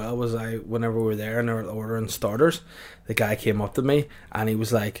weird as well was whenever we were there and they were ordering starters, the guy came up to me and he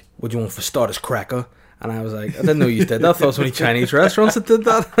was like, "What do you want for starters, cracker?" And I was like, I didn't know you did that. I thought it was only Chinese restaurants that did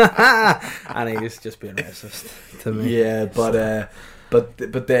that. And he was just being racist to me. Yeah,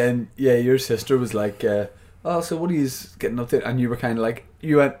 but then your sister was like, oh, so what are you getting up to? And you were kind of like,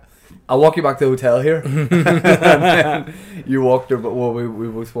 you went, I'll walk you back to the hotel here. And then you walked her, but we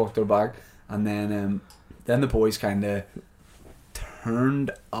both walked her back, and then the boys kind of turned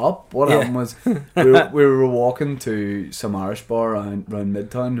up. What happened was we were walking to some Irish bar around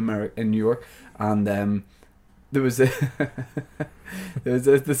Midtown in New York, and there was to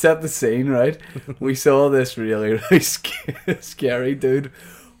set the scene, right? We saw this really scary dude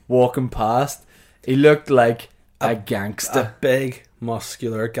walking past. He looked like a gangster. A big,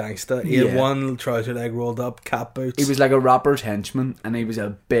 muscular gangster. He had one trouser leg rolled up, cap boots. He was like a rapper's henchman, and he was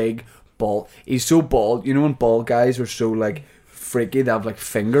a big bald. He's so bald. You know when bald guys are so like freaky, they have like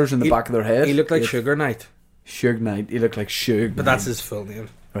fingers in the back of their head. He looked like Sugar Knight. Suge Knight. He looked like Suge. But that's his full name.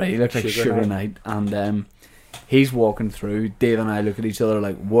 Right, he looked like Sugar Knight. And he's walking through. Dave and I look at each other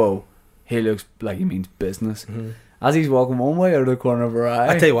like, whoa, he looks like he means business. Mm-hmm. As he's walking one way out of the corner of our eye.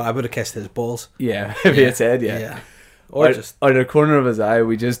 I tell you what, I would have kissed his balls. Yeah, if he had said, yeah. Or out, just out of the corner of his eye,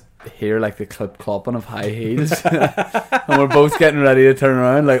 we just hear like the clip clopping of high heels. And we're both getting ready to turn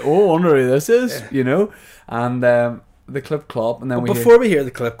around like, oh, I wonder who this is, you know? And the clip clop, and then we hear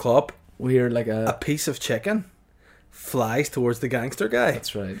the clip clop, we hear like a piece of chicken flies towards the gangster guy.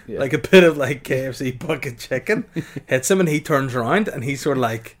 That's right. Yeah. Like a bit of like KFC bucket chicken hits him, and he turns around and he's sort of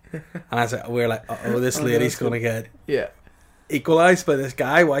like, and I was like, we're like, oh, this lady's gonna get equalised by this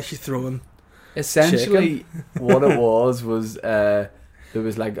guy. Why is she throwing? Essentially, what it was there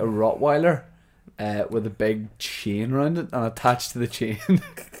was like a Rottweiler with a big chain around it, and attached to the chain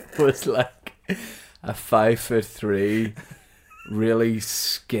was like a 5'3", really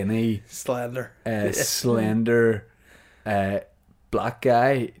skinny, slender, black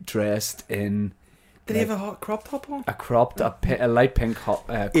guy dressed in. Did he have a hot crop top on? A light pink crop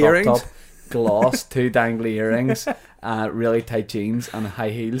earrings? top, gloss, 2 dangly earrings, really tight jeans and high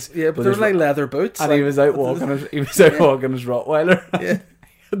heels. Yeah, but they were like leather boots. And like, he was out walking. Walking his Rottweiler. Yeah, he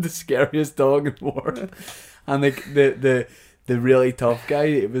had the scariest dog in the world. And the really tough guy,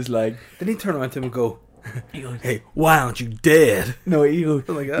 it was like. Then he turned around to him and go, "Hey, why aren't you dead?" No, he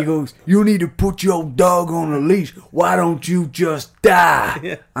goes, "You need to put your dog on a leash. Why don't you just die?"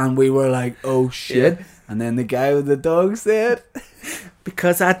 Yeah. And we were like, "Oh shit!" Yeah. And then the guy with the dog said,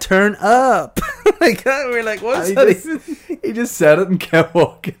 "Because I turn up." Like that, we were like, "What's that?" He just said it and kept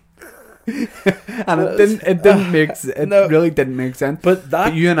walking. And it really didn't make sense.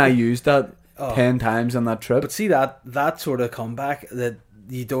 But you and I used that 10 times on that trip. But see that sort of comeback that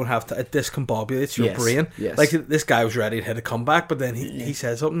you don't have to, it discombobulates your brain. Yes. Like this guy was ready to hit a comeback, but then he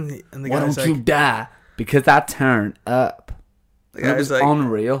said something, and the guy was like, "Why don't you die? Because I turned up." It was like,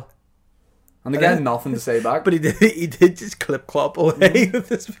 unreal. And the guy had nothing to say back. But he did just clip clop away with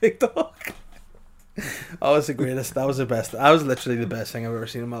this big dog. That was the greatest. That was the best. That was literally the best thing I've ever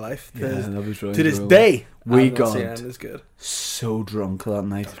seen in my life. That was really to this day, we got got as good. so drunk that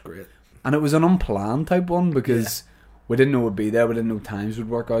night. That's great. And it was an unplanned type one because we didn't know it would be there. We didn't know times would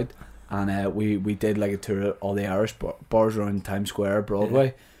work out. And we did like a tour of all the Irish bars around Times Square,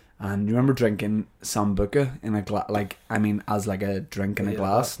 Broadway. And you remember drinking Sambuca in a glass, as like a drink in a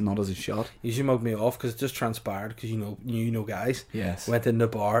glass, not as a shot. You mugged me off because it just transpired because you know guys. Yes. Went in the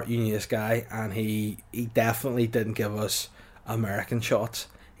bar, you knew this guy, and he definitely didn't give us American shots.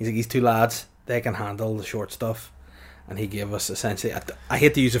 He's like, these two lads, they can handle the short stuff. And he gave us essentially, I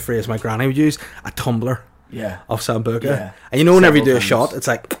hate to use a phrase my granny would use, a tumbler. Yeah. Of Sambuca. Yeah. And you know whenever you do a Several shot, it's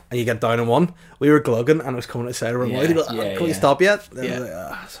like, and you get down in one. We were glugging and it was coming outside of our mouth. You go, can we stop yet? And I was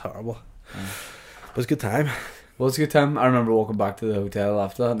like, it's horrible. Yeah. It was a good time. Well, it was a good time. I remember walking back to the hotel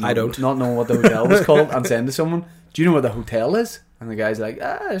after that. I don't. Not knowing what the hotel was called and saying to someone, do you know where the hotel is? And the guy's like,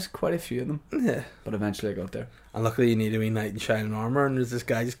 there's quite a few of them. Yeah. But eventually I got there. And luckily you need a wee knight in shining armour and there's this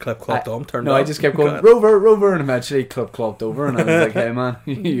guy just clip-clopped on, turned No, up. I just kept going, Rover, and eventually clip-clopped over and I was like, hey man,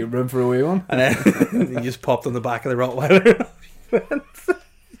 you room for a wee one? And then he just popped on the back of the Rottweiler.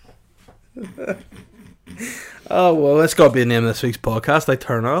 Oh, well, that's got to be the name of this week's podcast. I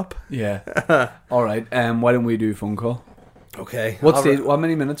turn up. Yeah. Alright, why don't we do phone call? Okay. What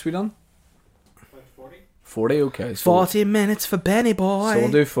many minutes we done? 40, okay. So 40 minutes for Benny boy. So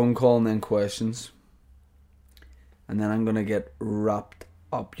we'll do phone call and then questions. And then I'm going to get wrapped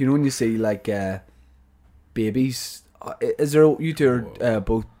up. You know when you see like babies, is there, you two are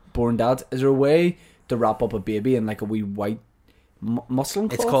both born dads, is there a way to wrap up a baby in like a wee white muslin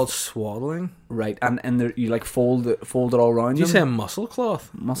cloth? It's called swaddling. Right, and there, you like fold it all around. Did you them? say muscle cloth?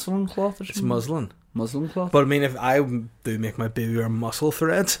 Muslin cloth or something? It's muslin. Muslin cloth? But I mean, if I do make my baby wear muscle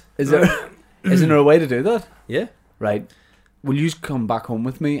threads. Isn't there a way to do that? Yeah. Right. Will you come back home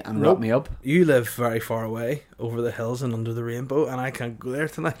with me and wrap me up? You live very far away, over the hills and under the rainbow, and I can't go there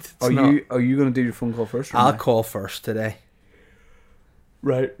tonight. Are you going to do your phone call first? I'll call first today.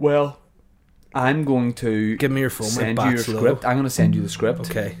 Right. Well, I'm going to give me your phone. Send you your script. I'm going to send you the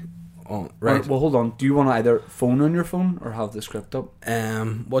script. Okay. Right. Well, hold on. Do you want to either phone on your phone or have the script up?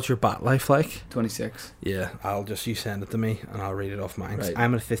 What's your bat life like? 26. Yeah. You send it to me and I'll read it off mine. Right.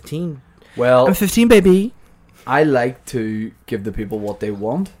 I'm at 15. Well, I'm 15, baby. I like to give the people what they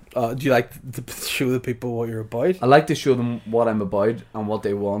want. Do you like to show the people what you're about? I like to show them what I'm about and what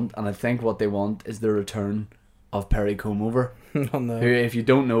they want, and I think what they want is the return of Perry Comeover, Oh, no. who, if you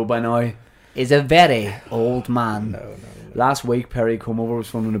don't know by now, is a very old man. No. Last week, Perry Comeover was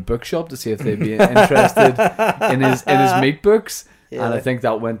phoning a bookshop to see if they'd be interested in his meat books, and I think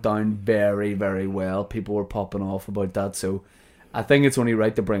that went down very, very well. People were popping off about that, so I think it's only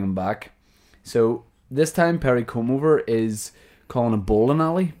right to bring him back. So this time, Perry Comeover is calling a bowling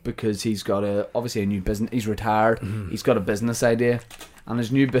alley because he's got obviously a new business. He's retired. Mm-hmm. He's got a business idea, and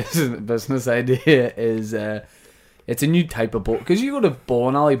his new business idea is it's a new type of bowl. Because you go to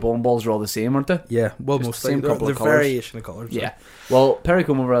bowling alley, bowling balls are all the same, aren't they? Yeah, well, just mostly same couple of colours. Variation of colours. Yeah. Well, Perry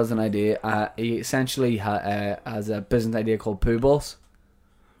Comeover has an idea. He essentially has a business idea called Poo Balls.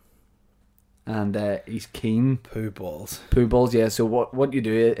 And he's keen. Poo balls. Poo balls, yeah. So what you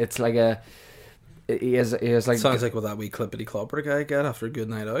do, it's like a. He has like. Sounds like what that wee clippity clopper guy get after a good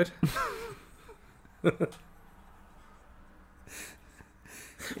night out.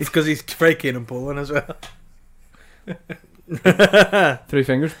 It's because he's very keen on bowling as well. 3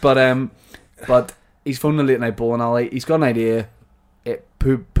 fingers, but he's phoning a late night bowling alley. He's got an idea.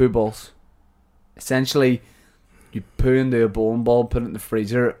 Poo balls. Essentially, you poo into a bowling ball, put it in the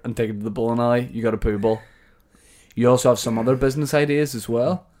freezer, and take it to the bowling alley. You got a poo ball. You also have some other business ideas as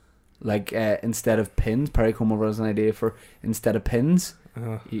well. Like instead of pins, Perry Comeover has an idea for instead of pins,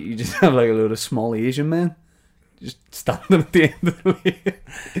 you just have like a load of small Asian men just standing at the end of the way.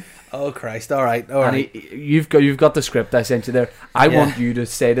 Oh Christ! All right. And you've got the script I sent you there. I want you to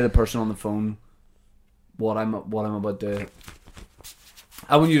say to the person on the phone what I'm about to.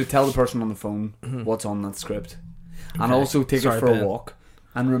 I want you to tell the person on the phone what's on that script, and also take it for a walk.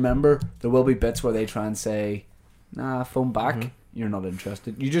 And remember, there will be bits where they try and say, "Nah, phone back." You're not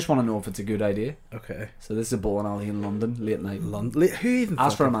interested. You just want to know if it's a good idea. Okay. So this is a bowling alley in London, late night. Who even?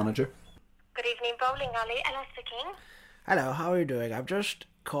 Ask for a manager. Good evening, bowling alley. Ella speaking. Hello, how are you doing? I'm just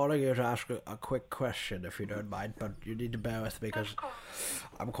calling you to ask a quick question, if you don't mind, but you need to bear with me because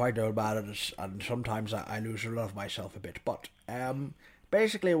I'm quite old about it, and sometimes I lose a lot of myself a bit. But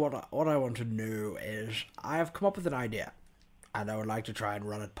basically, what I want to know is I have come up with an idea, and I would like to try and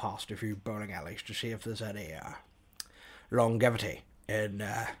run it past a few bowling alleys to see if there's any longevity in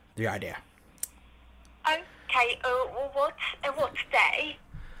the idea. Okay. What day?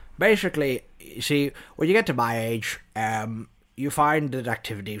 Basically, you see, when you get to my age, you find that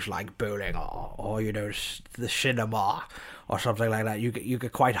activities like bowling or the cinema or something like that, you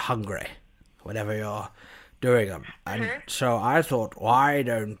get quite hungry whenever you're doing them. And so I thought, why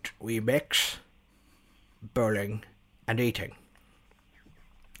don't we mix bowling and eating?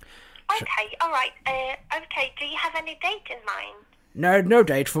 Okay, all right. Okay, do you have any date in mind? No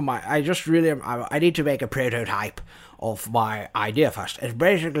date for my. I just really I need to make a prototype of my idea first. It's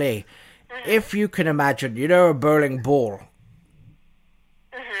basically, if you can imagine, a bowling ball.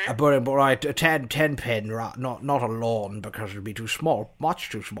 A bowling ball, right? A 10 pin, not a lawn because it'd be too small, much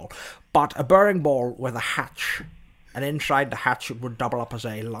too small. But a bowling ball with a hatch, and inside the hatch it would double up as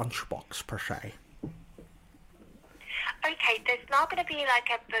a lunchbox per se. Okay, there's not going to be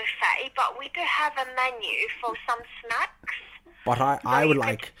like a buffet, but we do have a menu for some snacks. But I would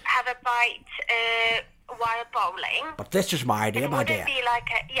like have a bite while bowling. But this is my idea, my dear. It wouldn't be like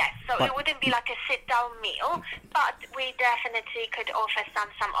it wouldn't be like a sit-down meal, but we definitely could offer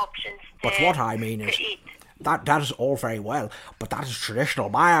some options. But what I mean is eat. that is all very well, but that is traditional.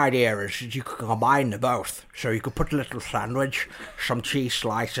 My idea is that you could combine the both. So you could put a little sandwich, some cheese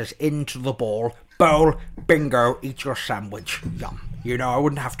slices into the bowl, bowl, bingo, eat your sandwich, yum. I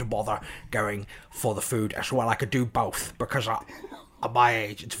wouldn't have to bother going for the food as well. I could do both, because at my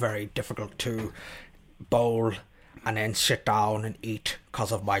age it's very difficult to bowl and then sit down and eat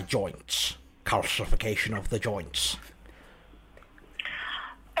because of my joints, calcification of the joints.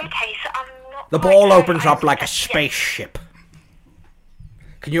 Okay, so I'm not... The ball opens up like a spaceship.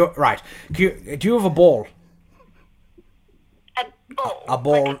 Do you have a ball? A ball? A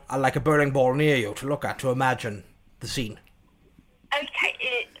ball, like a bowling ball near you to look at, to imagine the scene. Okay,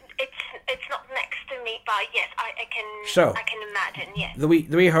 it's not next to me, but yes, I can imagine, yes. The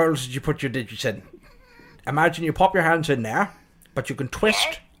wee holes that you put your digits in. Imagine you pop your hands in there, but you can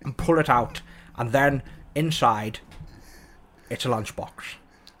twist and pull it out, and then inside, it's a lunchbox.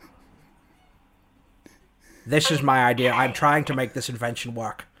 This is my idea. I'm trying to make this invention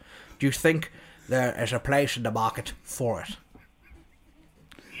work. Do you think there is a place in the market for it?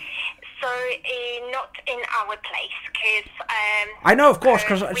 So, not in our place, because... I know, of course,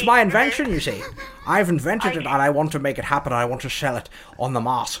 because it's my invention, you see. I've invented it, and I want to make it happen. I want to sell it on the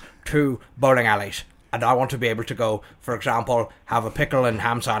mass to bowling alleys. And I want to be able to go, for example, have a pickle and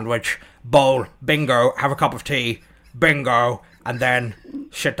ham sandwich, bowl, bingo, have a cup of tea, bingo, and then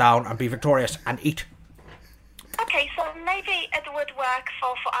sit down and be victorious and eat. Okay, so maybe it would work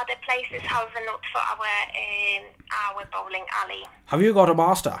for other places, however not for our bowling alley. Have you got a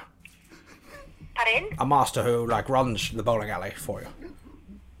master? Pardon? A master who runs the bowling alley for you?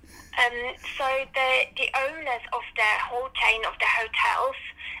 So the owners of the whole chain of the hotels,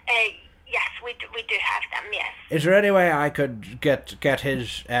 yes, we do have them, yes. Is there any way I could get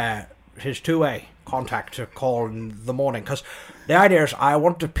his two-way contact to call in the morning? Because the idea is I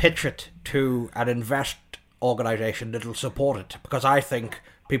want to pitch it to an invest organisation that'll support it, because I think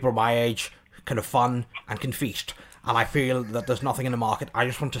people my age can have fun and can feast. And I feel that there's nothing in the market. I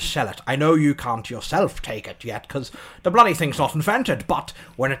just want to sell it. I know you can't yourself take it yet, because the bloody thing's not invented. But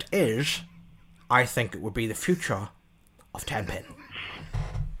when it is, I think it would be the future of Tenpin.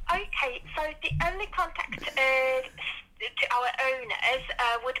 Okay, so the only contact to our owners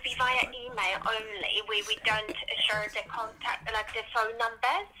would be via email only. We don't share the contact, like the phone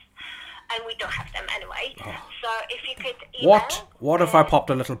numbers, and we don't have them anyway. Oh. So if you could email... What if I popped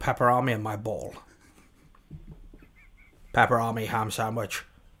a little pepperami in my ball? Pepperami, ham sandwich,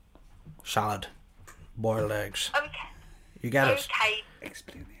 salad, boiled eggs. Okay. You get it? Okay.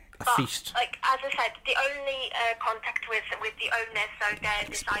 Explain a feast. Like, as I said, the only contact with the owners, so the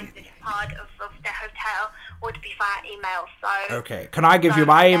decided part of the hotel, would be via email. So. Okay. Can I give you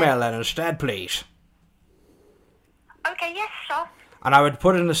my email then instead, please? Okay. Yes. Sure. And I would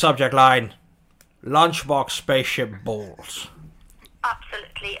put in the subject line, lunchbox spaceship balls.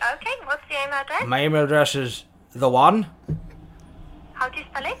 Absolutely. Okay. What's the email address? My email address is the one. How do you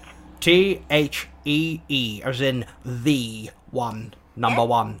spell it? THEE, as in the one, number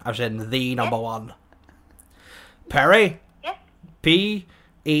one, as in the number one. Perry. Yes. Perry.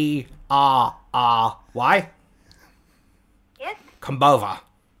 Yes. Kumbova.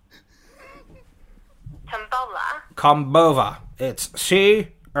 Kumbova. It's CRMB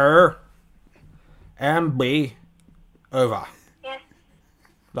over. Yes.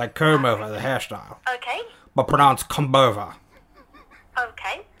 Like comb over, the hairstyle. Okay. But pronounced Kumbova.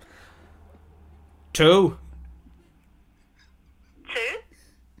 Okay. 2. 2.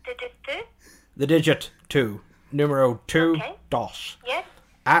 Digit 2. The digit 2. Numero 2. Okay. DOS. Yes.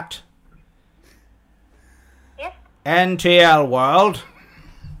 At. Yes. NTL World.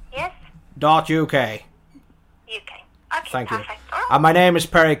 Yes. .uk. UK. Okay, Thank perfect. you. And my name is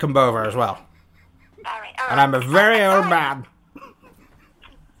Perry Kumbova as well. Barry. And I'm a very old man.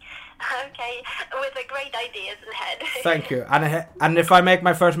 Okay, with the great ideas ahead. Thank you. And if I make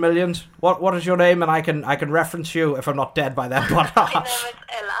my first millions, what is your name? And I can reference you if I'm not dead by then. But My name is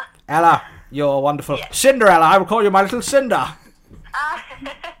Ella. Ella, you're wonderful. Yeah. Cinderella, I will call you my little Cinder.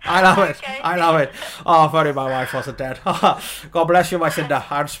 I love it. Okay. I love it. Oh, if only my wife wasn't dead. God bless you, my Cinder.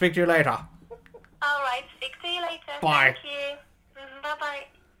 I'll speak to you later. All right, speak to you later. Bye. Thank you. Bye-bye.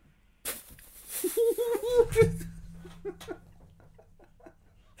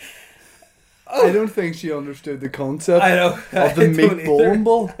 I don't think she understood the concept I know. of the I don't meat either. bowling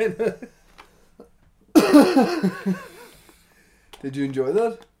ball. Did you enjoy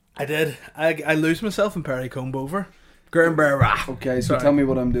that? I did. I lose myself in Perry Combe over. Gurnberra. Okay, so Sorry. tell me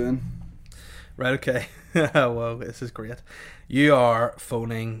what I'm doing. Right, okay. Well, this is great. You are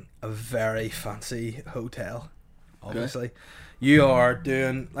phoning a very fancy hotel, obviously. You are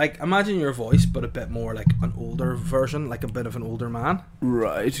doing, like, imagine your voice, but a bit more like an older version, like a bit of an older man.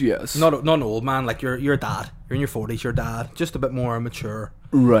 Right, yes. Not an old man, like you're a dad. You're in your 40s, you're dad. Just a bit more mature.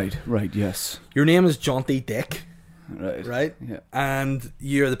 Right, yes. Your name is Jaunty Dick, Right. right? Yeah. And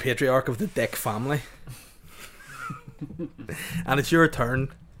you're the patriarch of the Dick family. And it's your turn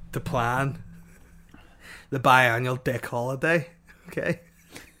to plan the biannual Dick holiday, okay?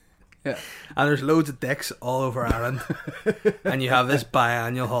 Yeah. And there's loads of dicks all over Ireland. And you have this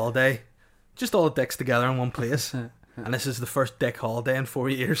biannual holiday. Just all the dicks together in one place. And this is the first dick holiday in 4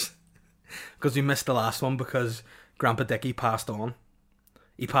 years. Because we missed the last one because Grandpa Dickie passed on.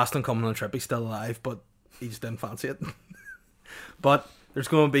 He passed on coming on a trip. He's still alive, but he just didn't fancy it. But there's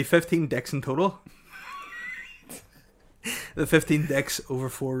going to be 15 dicks in total. The 15 dicks over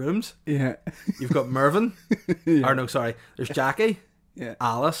 4 rooms. Yeah. You've got Mervyn. Yeah. Or no, sorry. There's Jackie, Yeah.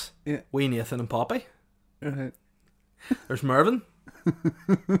 Alice, Yeah. Wee Nathan and Poppy. Right. There's Mervyn,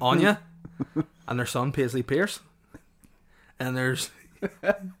 Anya, and their son Paisley Pierce. And there's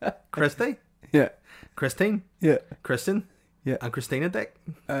Christy, Yeah. Christine, Yeah. Kristen, Yeah. and Christina Dick.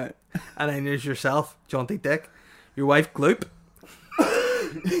 Uh, And then there's yourself, Jaunty Dick, your wife Gloop,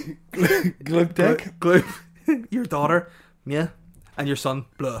 Glug Dick. Gloop, your daughter, Mia, and your son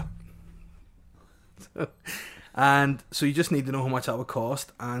Blue. And so you just need to know how much that would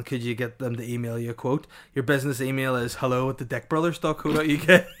cost, and could you get them to email you a quote? Your business email is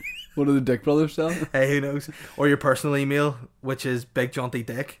hello@thedickbrothers.co.uk. What do the Dick brothers sell? Hey, who knows? Or your personal email, which is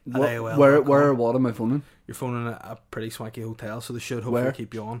bigjauntydick@aol.com. Where, what am I phoning? You're phoning a pretty swanky hotel, so they should hopefully Where?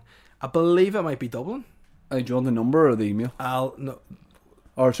 keep you on. I believe it might be Dublin. Do you want the number or the email? No,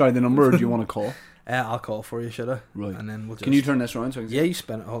 Or sorry, the number, or do you want to call? I'll call for you, should I? Right. And then we'll just... Can you turn this around so I can see? Yeah, you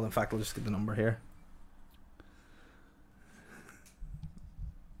spin it. Hold on, in fact, I'll just get the number here.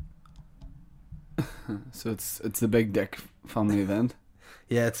 So it's the Big Dick family event.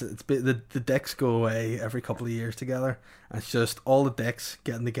 Yeah, the dicks go away every couple of years together. And it's just all the dicks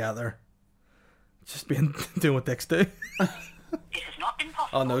getting together, just being doing what dicks do. It has not been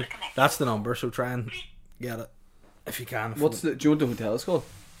possible Oh no, to connect. that's the number. So try and get it if you can. Do you know what the hotel is called?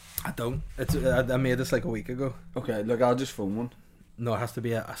 I don't. It's I made this like a week ago. Okay, look, I'll just phone one. No, it has to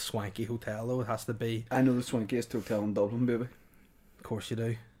be a swanky hotel though. It has to be. I know the swankiest hotel in Dublin, baby. Of course you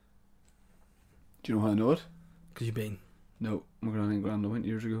do, Do you know how I know it? because you've been. No, my granny and granda went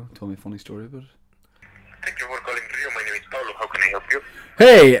years ago. Told me a funny story about it. Thank you for calling Rio. My name is Paulo. How can I help you?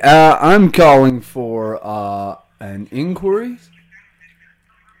 Hey, I'm calling for an inquiry.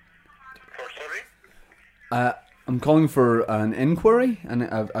 For sorry? I'm calling for an inquiry, and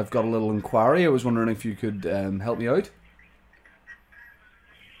I've got a little inquiry. I was wondering if you could help me out.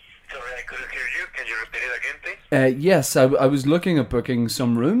 Sorry, I couldn't hear you. Can you repeat it again, please? Yes, I was looking at booking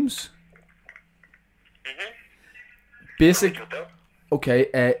some rooms. Mm-hmm. Basic, Hotel?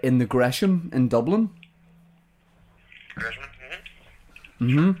 okay, in the Gresham in Dublin. Gresham?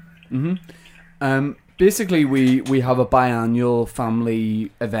 Mm-hmm. Basically, we have a biannual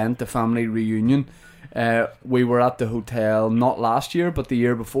family event, a family reunion. We were at the hotel not last year, but the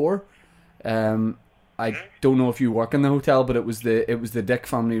year before. I don't know if you work in the hotel, but it was the Dick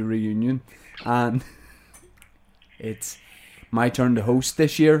family reunion, and it's my turn to host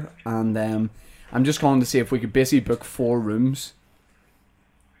this year. And I'm just calling to see if we could basically book 4 rooms.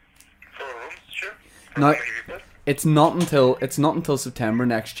 4 rooms, sure. Now, How many people? it's not until September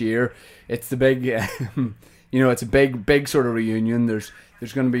next year. It's the big, it's a big sort of reunion. There's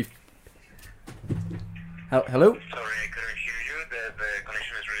going to be. Hello? Sorry, I couldn't hear you. The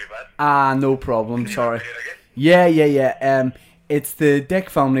connection is really bad. Ah, no problem. Sorry. Repeat it again? Yeah. It's the Dick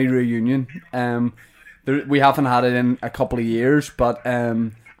family reunion. We haven't had it in a couple of years, but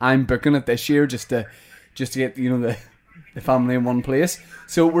I'm booking it this year just to get the family in one place.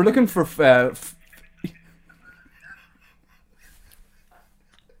 So we're looking for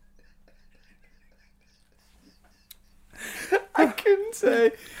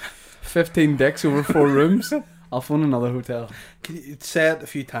say 15 dicks over 4 rooms. I'll phone another hotel. Can you say it a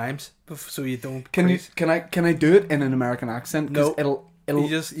few times so you don't? Can I do it in an American accent? 'Cause No. it'll. You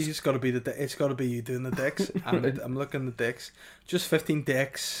just got to be it's got to be you doing the dicks. I'm looking at the dicks. Just 15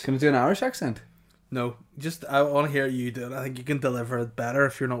 dicks. Can I do an Irish accent? No, just I want to hear you do it. I think you can deliver it better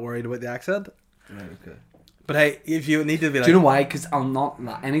if you're not worried about the accent. Right, okay. But hey, if you need to be like, Do you know why? Because I'm not.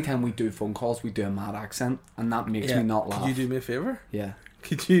 Anytime we do phone calls, we do a mad accent, and that makes me not laugh. Could you do me a favour? Yeah.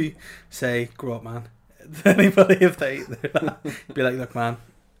 Could you say, "Grow up, man"? To anybody if they're be like, "Look, man,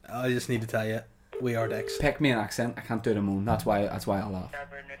 I just need to tell you, we are dicks." Pick me an accent. I can't do it in moon. That's why I laugh.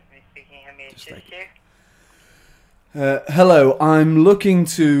 Hello, I'm looking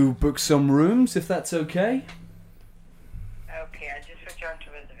to book some rooms, if that's okay. Okay, I just put you on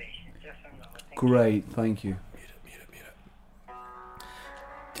to reservation. Just a moment. Great, thank you. Mute it.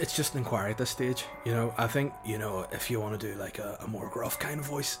 It's just an inquiry at this stage, you know. I think, you know, if you want to do like a more gruff kind of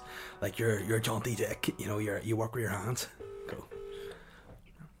voice, like you're jaunty dick, you know, you work with your hands. Go.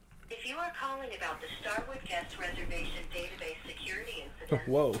 If you are calling about the Starwood guest reservation database security incident,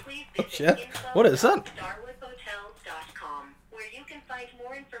 Whoa. please Oh, visit shit. What is that? starwoodhotels.com, where you can find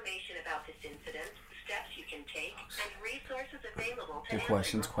more information about this incident, steps you can take, and resources available to Your answer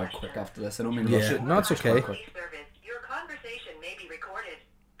question's your quite questions. quick after this. I don't mean to Yeah, rush it. no, it's okay. Service, your conversation may be recorded.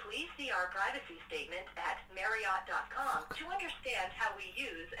 Please see our privacy statement at Marriott.com to understand how we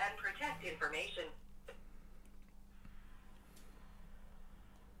use and protect information.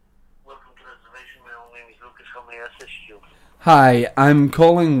 Welcome to reservation. My name is Lucas. How may I assist you? Hi, I'm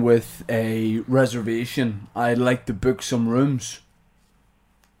calling with a reservation. I'd like to book some rooms.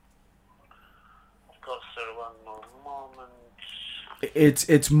 Of course, sir. One more moment.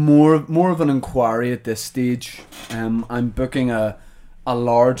 It's more of an inquiry at this stage. I'm booking a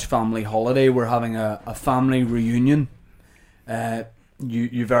large family holiday. We're having a family reunion.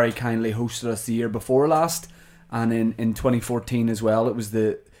 You very kindly hosted us the year before last, and in 2014 as well. It was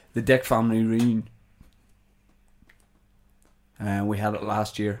the Dick family reunion. We had it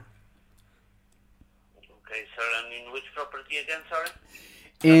last year. Okay, sir. And in which property again, sorry?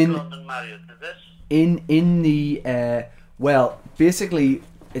 In London Marriott, is this? in the well, basically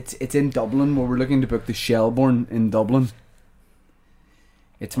it's in Dublin, where we're looking to book the Shelbourne in Dublin.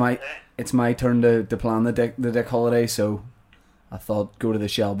 It's my turn to plan the Dick holiday, so I thought go to the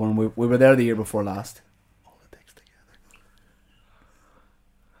Shelbourne. We were there the year before last. All the dicks together.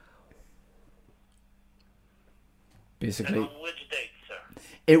 Basically, And on which date, sir?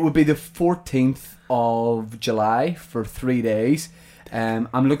 it would be the 14th of July for 3 days.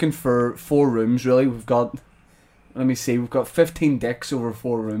 I'm looking for 4 rooms. Really, we've got 15 decks over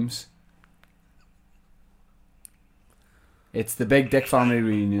 4 rooms. It's the big Dick family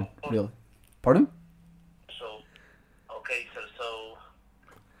reunion. Really, pardon? So, okay, sir. So,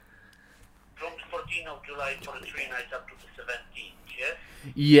 from the 14th of July for the 3 nights up to the 17th, yes?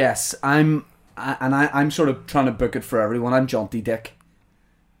 Yes, I'm sort of trying to book it for everyone. I'm Jaunty Dick,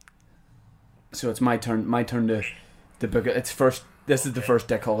 so it's my turn to book it. This is the first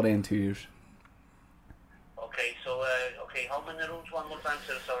Dick holiday in 2 years. Okay, so, how many rooms? One more time,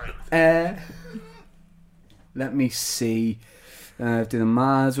 sir. Sorry. Let me see. Do the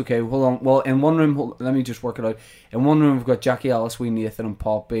maths. Okay, hold on. Well, in one room, let me just work it out. In one room, we've got Jackie, Alice, Wee, Nathan, and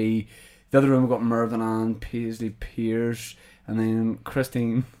Poppy. The other room, we've got Mervyn, Ann, Paisley, Pierce, and then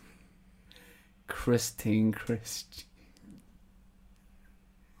Christine.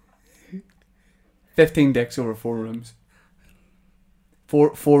 15 decks over 4 rooms.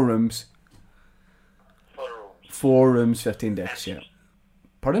 Four rooms. 4 rooms. 4 rooms, 15 decks. Yeah.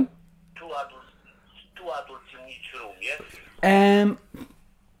 Pardon? Two adults in each room, yes?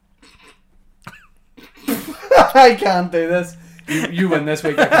 I can't do this. You win this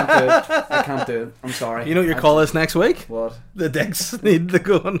week. I can't do it. I'm sorry. You know what your call is next week? What? The dicks need to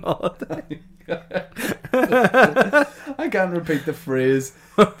go on holiday. I can't repeat the phrase.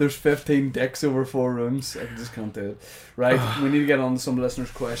 There's 15 dicks over 4 rooms. I just can't do it. Right, we need to get on to some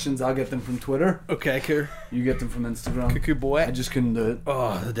listeners' questions. I'll get them from Twitter. Okay, cool. You get them from Instagram. Cuckoo boy. I just couldn't do it.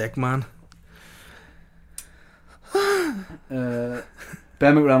 Oh, the dick man.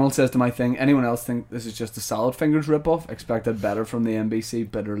 Ben McReynolds says to my thing, anyone else think this is just a Salad Fingers ripoff? Expected better from the NBC,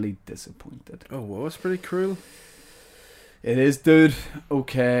 bitterly disappointed. Oh, well, that's pretty cruel. It is, dude.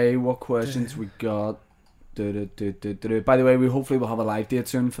 Okay, what questions we got? By the way, we hopefully will have a live date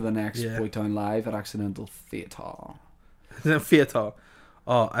soon for the next Boytown Live at Accidental Theatre. Theatre.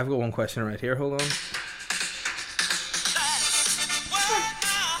 Oh, I've got one question right here. Hold on.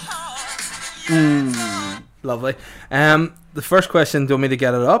 Lovely. The first question, do you want me to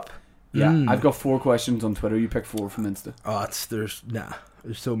get it up? Yeah, I've got 4 questions on Twitter. You pick 4 from Insta. Oh,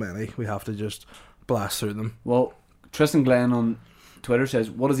 there's so many. We have to just blast through them. Well, Tristan Glenn on Twitter says,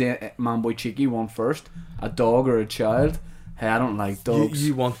 what does the man boy Cheeky want first? A dog or a child? Hey, I don't like dogs,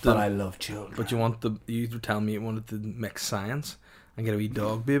 You want but I love children. But you were telling me you wanted to mix science and get a wee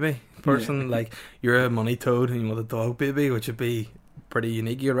dog baby person. Like, you're a money toad and you want a dog baby, which would be pretty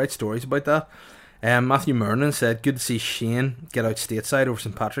unique. You write stories about that. Matthew Mernon said, good to see Shane get out stateside over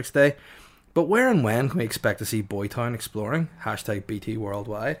St. Patrick's Day. But where and when can we expect to see Boytown exploring? # BT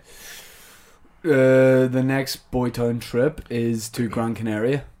Worldwide. The next Boytown trip is to Gran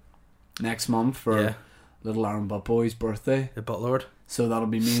Canaria next month for little Aaron Buttboy's birthday. The Buttlord. So that'll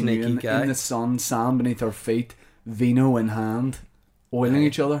be me Sneaky and you in the sun, sand beneath our feet, vino in hand, oiling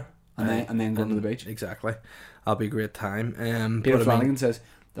each other, and then going to the beach. Exactly. That'll be a great time. Peter Flanagan says,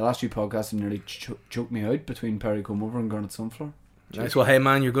 the last few podcasts have nearly choked me out between Perry Comover and Garnet Sunflower. Nice. Well, hey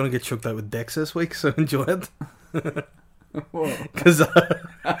man, you're going to get choked out with dicks this week, so enjoy it. Because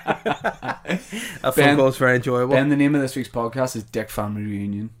that phone call is very enjoyable. Ben, the name of this week's podcast is Dick Family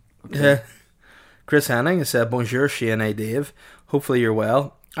Reunion. Okay. Yeah. Chris Henning has said, bonjour, Shane, Dave. Hopefully you're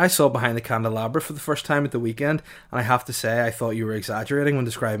well. I saw Behind the Candelabra for the first time at the weekend, and I have to say I thought you were exaggerating when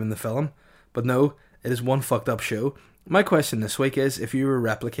describing the film. But no, it is one fucked up show. My question this week is, if you were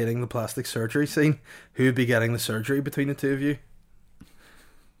replicating the plastic surgery scene, who would be getting the surgery between the two of you?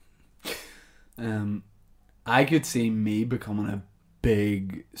 I could see me becoming a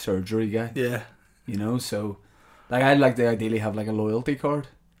big surgery guy. Yeah. You know, so like I'd like to ideally have like a loyalty card.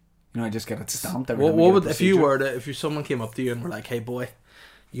 You know, I just get it stamped every time. What would if someone came up to you and were like, "Hey boy,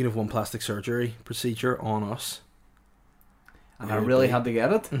 you can have one plastic surgery procedure on us," and I really had to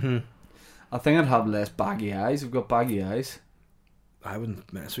get it? Mm-hmm. I think I'd have less baggy eyes. I've got baggy eyes. I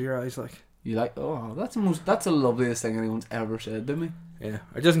wouldn't mess with your eyes, like. You like? Oh, that's the loveliest thing anyone's ever said to me. Yeah,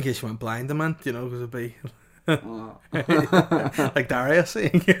 or just in case you went blind, I meant, you know, because it'd be like Darius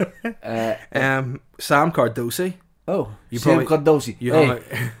saying. Sam Cardosi. Oh, Sam Cardosi.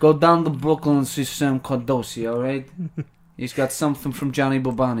 Hey, go down to Brooklyn and see Sam Cardosi, alright? He's got something from Johnny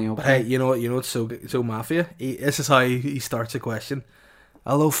Bobani, okay? Hey, you know what's so mafia? This is how he starts a question.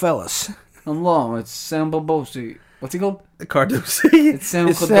 Hello, fellas. Hello, it's Sam Barbosi. What's he called? Cardosi. It's Sam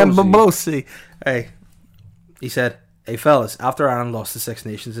Barbosi. Hey, he said, hey fellas, after Ireland lost the Six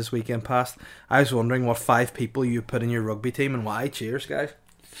Nations this weekend past, I was wondering what 5 people you put in your rugby team and why. Cheers, guys.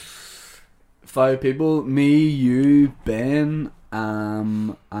 5 people, me, you, Ben,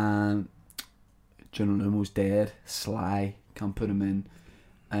 and John Lumo's dead. Sly, can't put him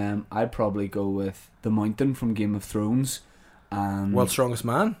in. I'd probably go with the Mountain from Game of Thrones, and World's Strongest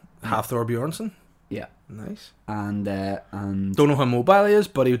Man, Hafthor Bjornsson. Yeah, nice. And don't know how mobile he is,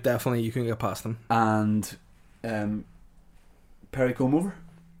 but he would definitely, you can get past him. And Perry Comover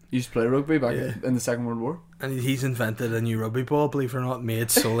used to play rugby back in the Second World War. And he's invented a new rugby ball, believe it or not,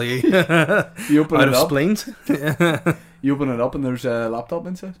 made solely you open out it of up. spleens. You open it up and there's a laptop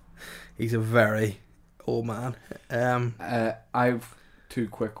inside. He's a very old man. I've 2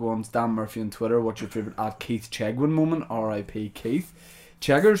 quick ones. Dan Murphy on Twitter, what's your favourite at Keith Chegwin moment? R.I.P. Keith.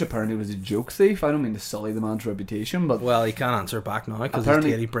 Cheggers apparently was a joke thief. I don't mean to sully the man's reputation, but well, he can't answer back now because he's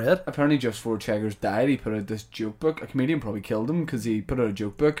Katie Bread. Apparently, just before Cheggers died, he put out this joke book. A comedian probably killed him because he put out a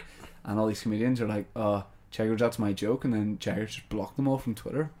joke book, and all these comedians are like, Cheggers, that's my joke, and then Cheggers just blocked them all from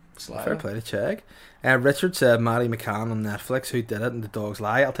Twitter. Sly. Fair play to Chegg. Richard said Maddie McCann on Netflix, Who Did It and The Dog's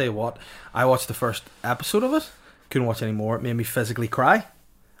Lie. I'll tell you what, I watched the first episode of it, couldn't watch any more. It made me physically cry.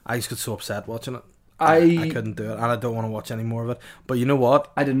 I just got so upset watching it. I couldn't do it, and I don't want to watch any more of it. But you know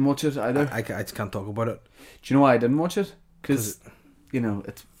what? I didn't watch it either. I just can't talk about it. Do you know why I didn't watch it? Because, you know,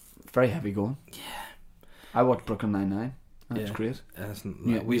 it's very heavy going. Yeah. I watched Brooklyn Nine-Nine. That's great.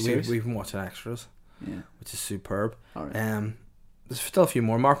 We've been watching extras, which is superb. All right. There's still a few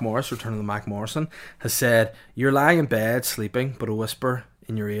more. Mark Morris, Return of the Mac Morrison, has said, you're lying in bed, sleeping, but a whisper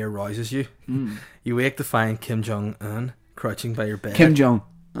in your ear rouses you. You wake to find Kim Jong-un crouching by your bed. Kim Jong.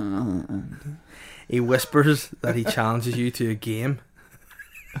 He whispers that he challenges you to a game.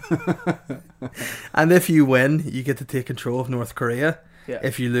 And if you win, you get to take control of North Korea. Yeah.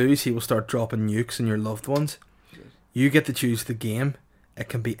 If you lose, he will start dropping nukes on your loved ones. You get to choose the game. It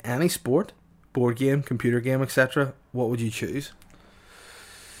can be any sport, board game, computer game, etc. What would you choose?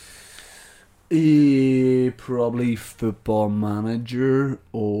 Probably Football Manager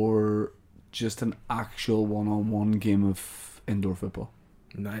or just an actual one-on-one game of indoor football.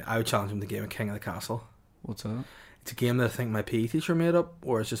 No, I would challenge him to the game of King of the Castle. What's that? It's a game that I think my PE teacher made up,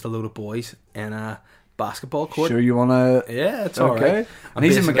 or it's just a load of boys in a basketball court. Sure, you wanna? Yeah, it's Okay. alright. And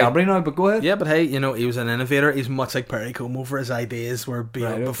he's in McGabry now, but go ahead. Yeah, but hey, you know, he was an innovator. He's much like Perry Como for his ideas were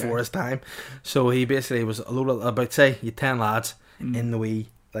before his time. So he basically was a load of, about, say, you 10 lads in the wee,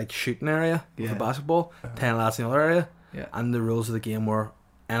 like, shooting area of the basketball, 10 lads in the other area, and the rules of the game were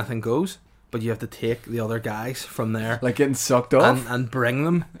anything goes, but you have to take the other guys from there. Like getting sucked off? And bring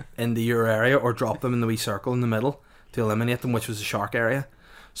them into your area or drop them in the wee circle in the middle to eliminate them, which was the shark area.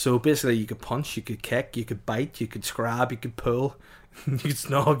 So basically you could punch, you could kick, you could bite, you could scrab, you could pull, you could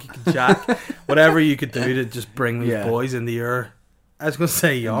snog, you could jack, whatever you could do to just bring these boys into your, I was going to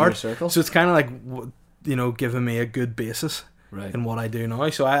say yard. Circle. So it's kind of like, you know, giving me a good basis in what I do now.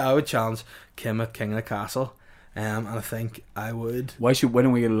 So I would challenge Kim at King of the Castle. And I think I would. Why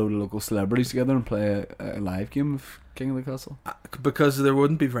don't we get a load of local celebrities together and play a live game of King of the Castle? Because there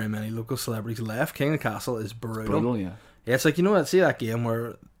wouldn't be very many local celebrities left. King of the Castle is brutal. It's brutal, yeah. Yeah, it's like, you know what, see that game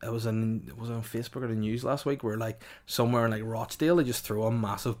where it was on Facebook or the news last week where like somewhere in like Rochdale they just threw a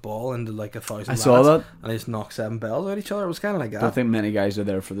massive ball into like 1,000 lads. I saw that. And they just knocked 7 bells at each other. It was kind of like that. I don't think many guys are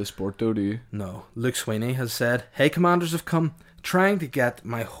there for the sport though, do you? No. Luke Sweeney has said, "Hey, commanders have come, trying to get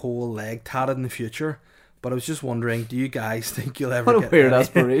my whole leg tatted in the future, but I was just wondering, do you guys think you'll ever What a get weird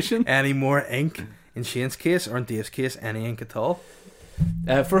aspiration. any more ink? In Shane's case, or in Dave's case, any ink at all?"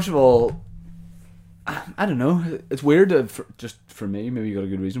 First of all, I don't know. It's weird, just for me, maybe you got a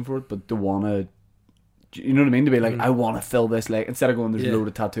good reason for it, but to want to, you know what I mean? To be like, I want to fill this leg, instead of going, there's a load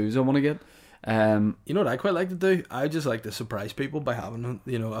of tattoos I want to get. You know what I quite like to do? I just like to surprise people by having,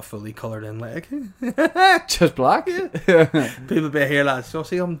 you know, a fully coloured in leg. Just black? People be here, lads. So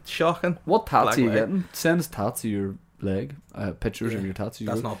see, I'm shocking. What tats Black are you leg. getting? Send us tats of your leg. Pictures of your tats.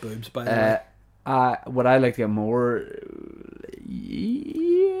 That's not boobs, by the way. What I like to get more,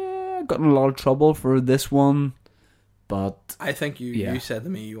 got in a lot of trouble for this one, but I think you said to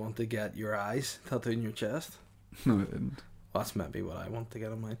me you want to get your eyes tattooed in your chest. No, I didn't. Well, that's maybe what I want to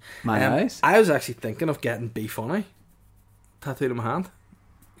get on mine. My eyes? I was actually thinking of getting Be Funny tattooed on my hand.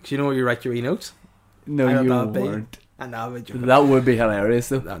 Because you know where you write your e-notes? No, I you thought that'd be- weren't. And that would That would be hilarious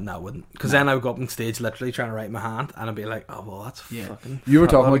though. No, it wouldn't. Because then I would go up on stage literally trying to write my hand and I'd be like, oh, well, that's fucking... You were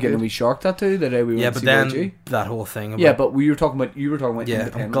talking that'd about be getting a good. wee shark tattoo the day we went Yeah, to but see then YG. that whole thing about... Yeah, but you were talking about Yeah,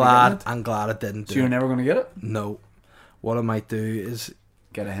 independently I'm getting glad I didn't do So you're it. never going to get it? No. What I might do is...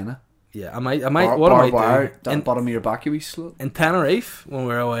 Get a henna. Yeah, I might. What I I might do down the bottom of your back, you wee slut. in Tenerife when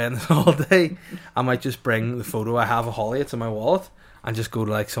we're away in all day, I might just bring the photo I have of Holly. It's in my wallet, and just go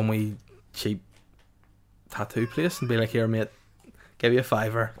to like some wee cheap tattoo place and be like, "Here, mate, give you a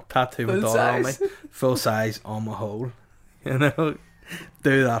 $5, tattoo my Full daughter on me, size. full size on my hole." You know,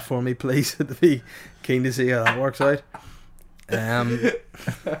 do that for me, please. I'd be keen to see how that works out.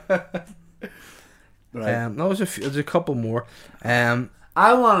 Right. No, there's a couple more.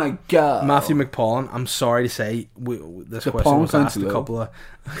 I want to go. Matthew McPaulin, I'm sorry to say, this The question palm was sounds asked a low.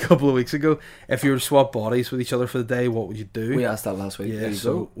 couple of weeks ago. If you were to swap bodies with each other for the day, what would you do? We asked that last week. There Yeah, you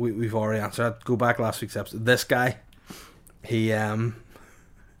so go. we've already answered that. Go back last week's episode. This guy, he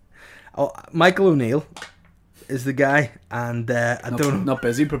Michael O'Neill is the guy, and I don't Not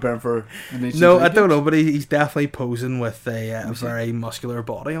busy preparing for the Nations no, League I don't games? know, but he's definitely posing with a very muscular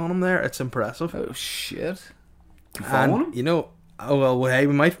body on him. There, it's impressive. Oh shit! You following him? And you know, hey,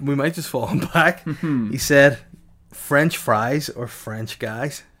 we might just fall him back. He said, "French fries or French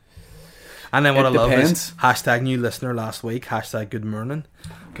guys." And then what It I love depends. is hashtag new listener last week, hashtag good morning.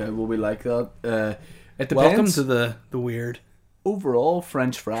 Okay, well we like that. It depends. Welcome to the weird. Overall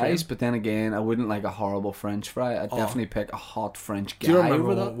French fries, True. but then again, I wouldn't like a horrible French fry. I'd definitely pick a hot French guy Do you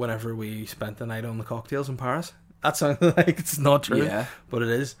remember over that. whenever we spent the night on the cocktails in Paris? That sounds like it's not true, Yeah. but it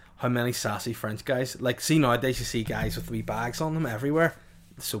is. How many sassy French guys? Like, see nowadays you see guys with wee bags on them everywhere.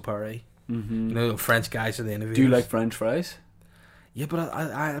 It's so Paris. Mm-hmm. You know, French guys are the innovators. Do you like French fries? Yeah, but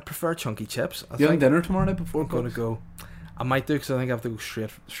I prefer chunky chips. I You having think dinner tomorrow night before? I'm going to pubs? go. I might do because I think I have to go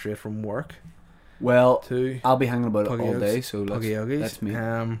straight from work Well, to I'll be hanging about Puggy all Oaks- day, so Puggy Oggies. that's me.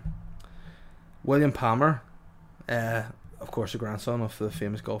 William Palmer, of course, the grandson of the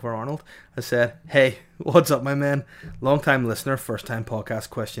famous golfer Arnold, has said, "Hey, what's up, my man? Long-time listener, first-time podcast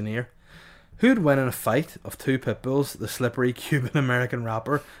questionnaire. Who'd win in a fight of 2 pit bulls, the slippery Cuban-American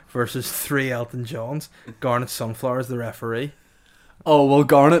rapper versus 3 Elton Johns? Garnet Sunflower's the referee." Oh well,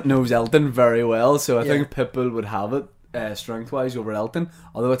 Garnet knows Elton very well, so I Yeah. think Pitbull would have it strength-wise over Elton.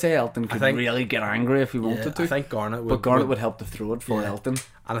 Although I'd say Elton could think- really get angry if he wanted to. I think Garnet would. but Garnet would help to throw it for Yeah. Elton.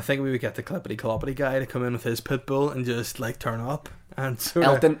 And I think we would get the clippity cloppity guy to come in with his pit bull and just like turn up and sort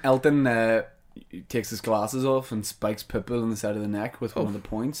of. Elton takes his glasses off and spikes Pitbull in the side of the neck with one of the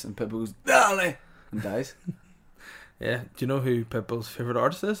points, and Pitbull goes Dale and dies. Yeah. Do you know who Pitbull's favorite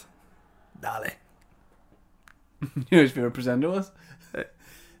artist is? Dale. You know his favourite presenter was?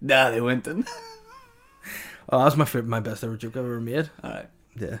 Nah, they went in. Oh, that's my best ever joke I've ever made. Alright.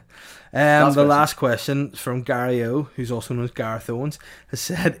 Yeah. Question. Last question from Gary O, who's also known as Gareth Owens, has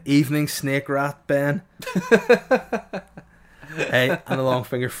said, "Evening snake rat, Ben." Hey, and the long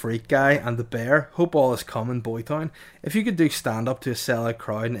finger freak guy and the bear. Hope all is coming, Boytown. If you could do stand up to a sellout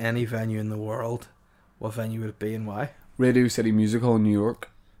crowd in any venue in the world, what venue would it be and why? Radio City Music Hall in New York.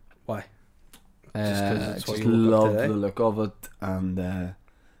 Why? Just love the look of it, and I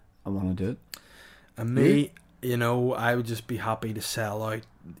want to do it. And me, you know, I would just be happy to sell out,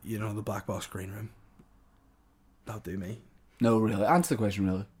 you know, the Black Box Green Room. That'll do me. No, really. Answer the question,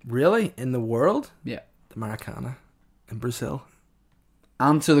 really. Really? In the world? Yeah. The Maracana in Brazil.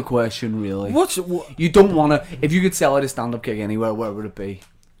 Answer the question, really. What? You don't want to... If you could sell out a stand-up gig anywhere, where would it be?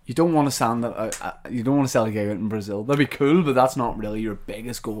 You don't want to you don't want to sell a gig out in Brazil. That'd be cool, but that's not really your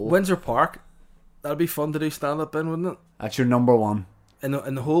biggest goal. Windsor Park. That'd be fun to do stand-up in, wouldn't it? That's your number one. In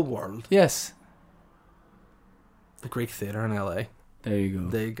the whole world. Yes. The Greek Theatre in LA. There you go.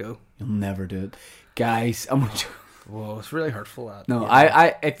 There you go. You'll never do it. Guys, Whoa, it's really hurtful, that. No,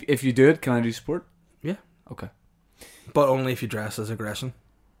 yeah. if you do it, can I do support? Yeah. Okay. But only if you dress as Aggression.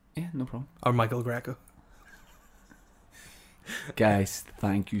 Yeah, no problem. Or Michael Greco. Guys,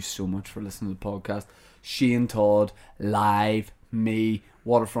 thank you so much for listening to the podcast. Shane Todd, live, me,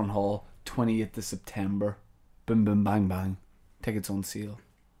 Waterfront Hall, 28th of September. Boom, boom, bang, bang. Tickets on sale.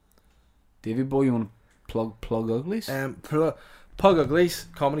 Davey boy, you want to plug Uglies? Plug Uglies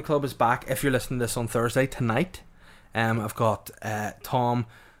Comedy Club is back. If you're listening to this on Thursday tonight, I've got Tom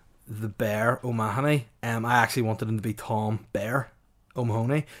the Bear O'Mahony. I actually wanted him to be Tom Bear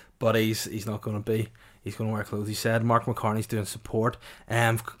O'Mahony, but he's not going to be. He's going to wear clothes, he said. Mark McCartney's doing support.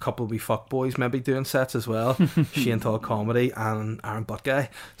 A couple of wee fuckboys maybe doing sets as well. Shane Todd Comedy and Aaron Butt Guy.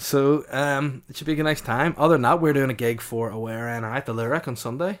 So it should be a nice time. Other than that, we're doing a gig for Aware NI at the Lyric on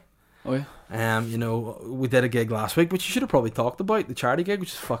Sunday. Oh yeah. You know, we did a gig last week, which you should have probably talked about, the charity gig,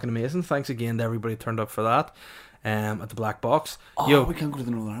 which is fucking amazing. Thanks again to everybody who turned up for that. At the Black Box. Oh, we can't go to the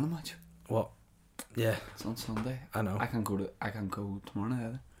Northern Ireland match. What? Yeah. It's on Sunday. I know. I can't go tomorrow night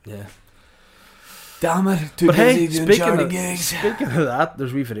either. Yeah. Damn it. But hey, speaking of that,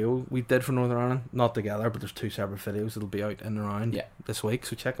 there's a wee video we did for Northern Ireland, not together, but there's 2 separate videos that'll be out in and around this week,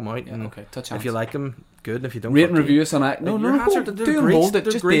 so check them out. Yeah, okay, touch if you like them, good. If you don't, rate and review us on it. No, hold it.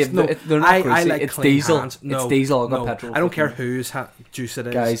 Just Dave. They're not greasy. Like it's diesel. Hands. No, it's diesel. I've got petrol. I don't care whose juice it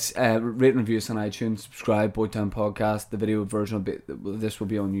is. Guys, rate and review us on iTunes. Subscribe. Boytown Podcast. The video version of this will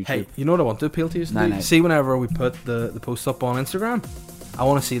be on YouTube. Hey, you know what I want to appeal to you? See, whenever we put the post up on Instagram, I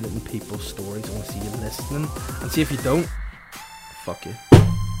want to see that in people's stories. I want to see you listening. And see if you don't, fuck you.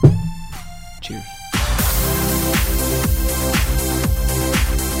 Cheers.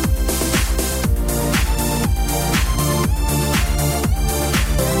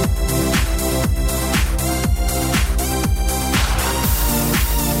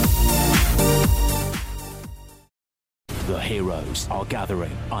 The heroes are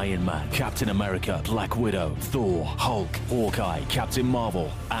gathering. Iron Man, Captain America, Black Widow, Thor, Hulk, Hawkeye, Captain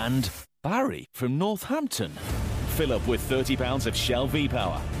Marvel, and Barry from Northampton. Fill up with £30 of Shell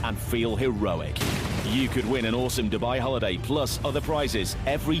V-Power and feel heroic. You could win an awesome Dubai holiday plus other prizes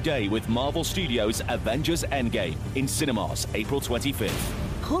every day with Marvel Studios' Avengers Endgame in cinemas April 25th.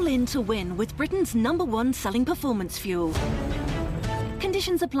 Call in to win with Britain's #1 selling performance fuel.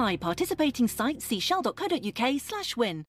 Conditions apply. Participating sites see shell.co.uk/win.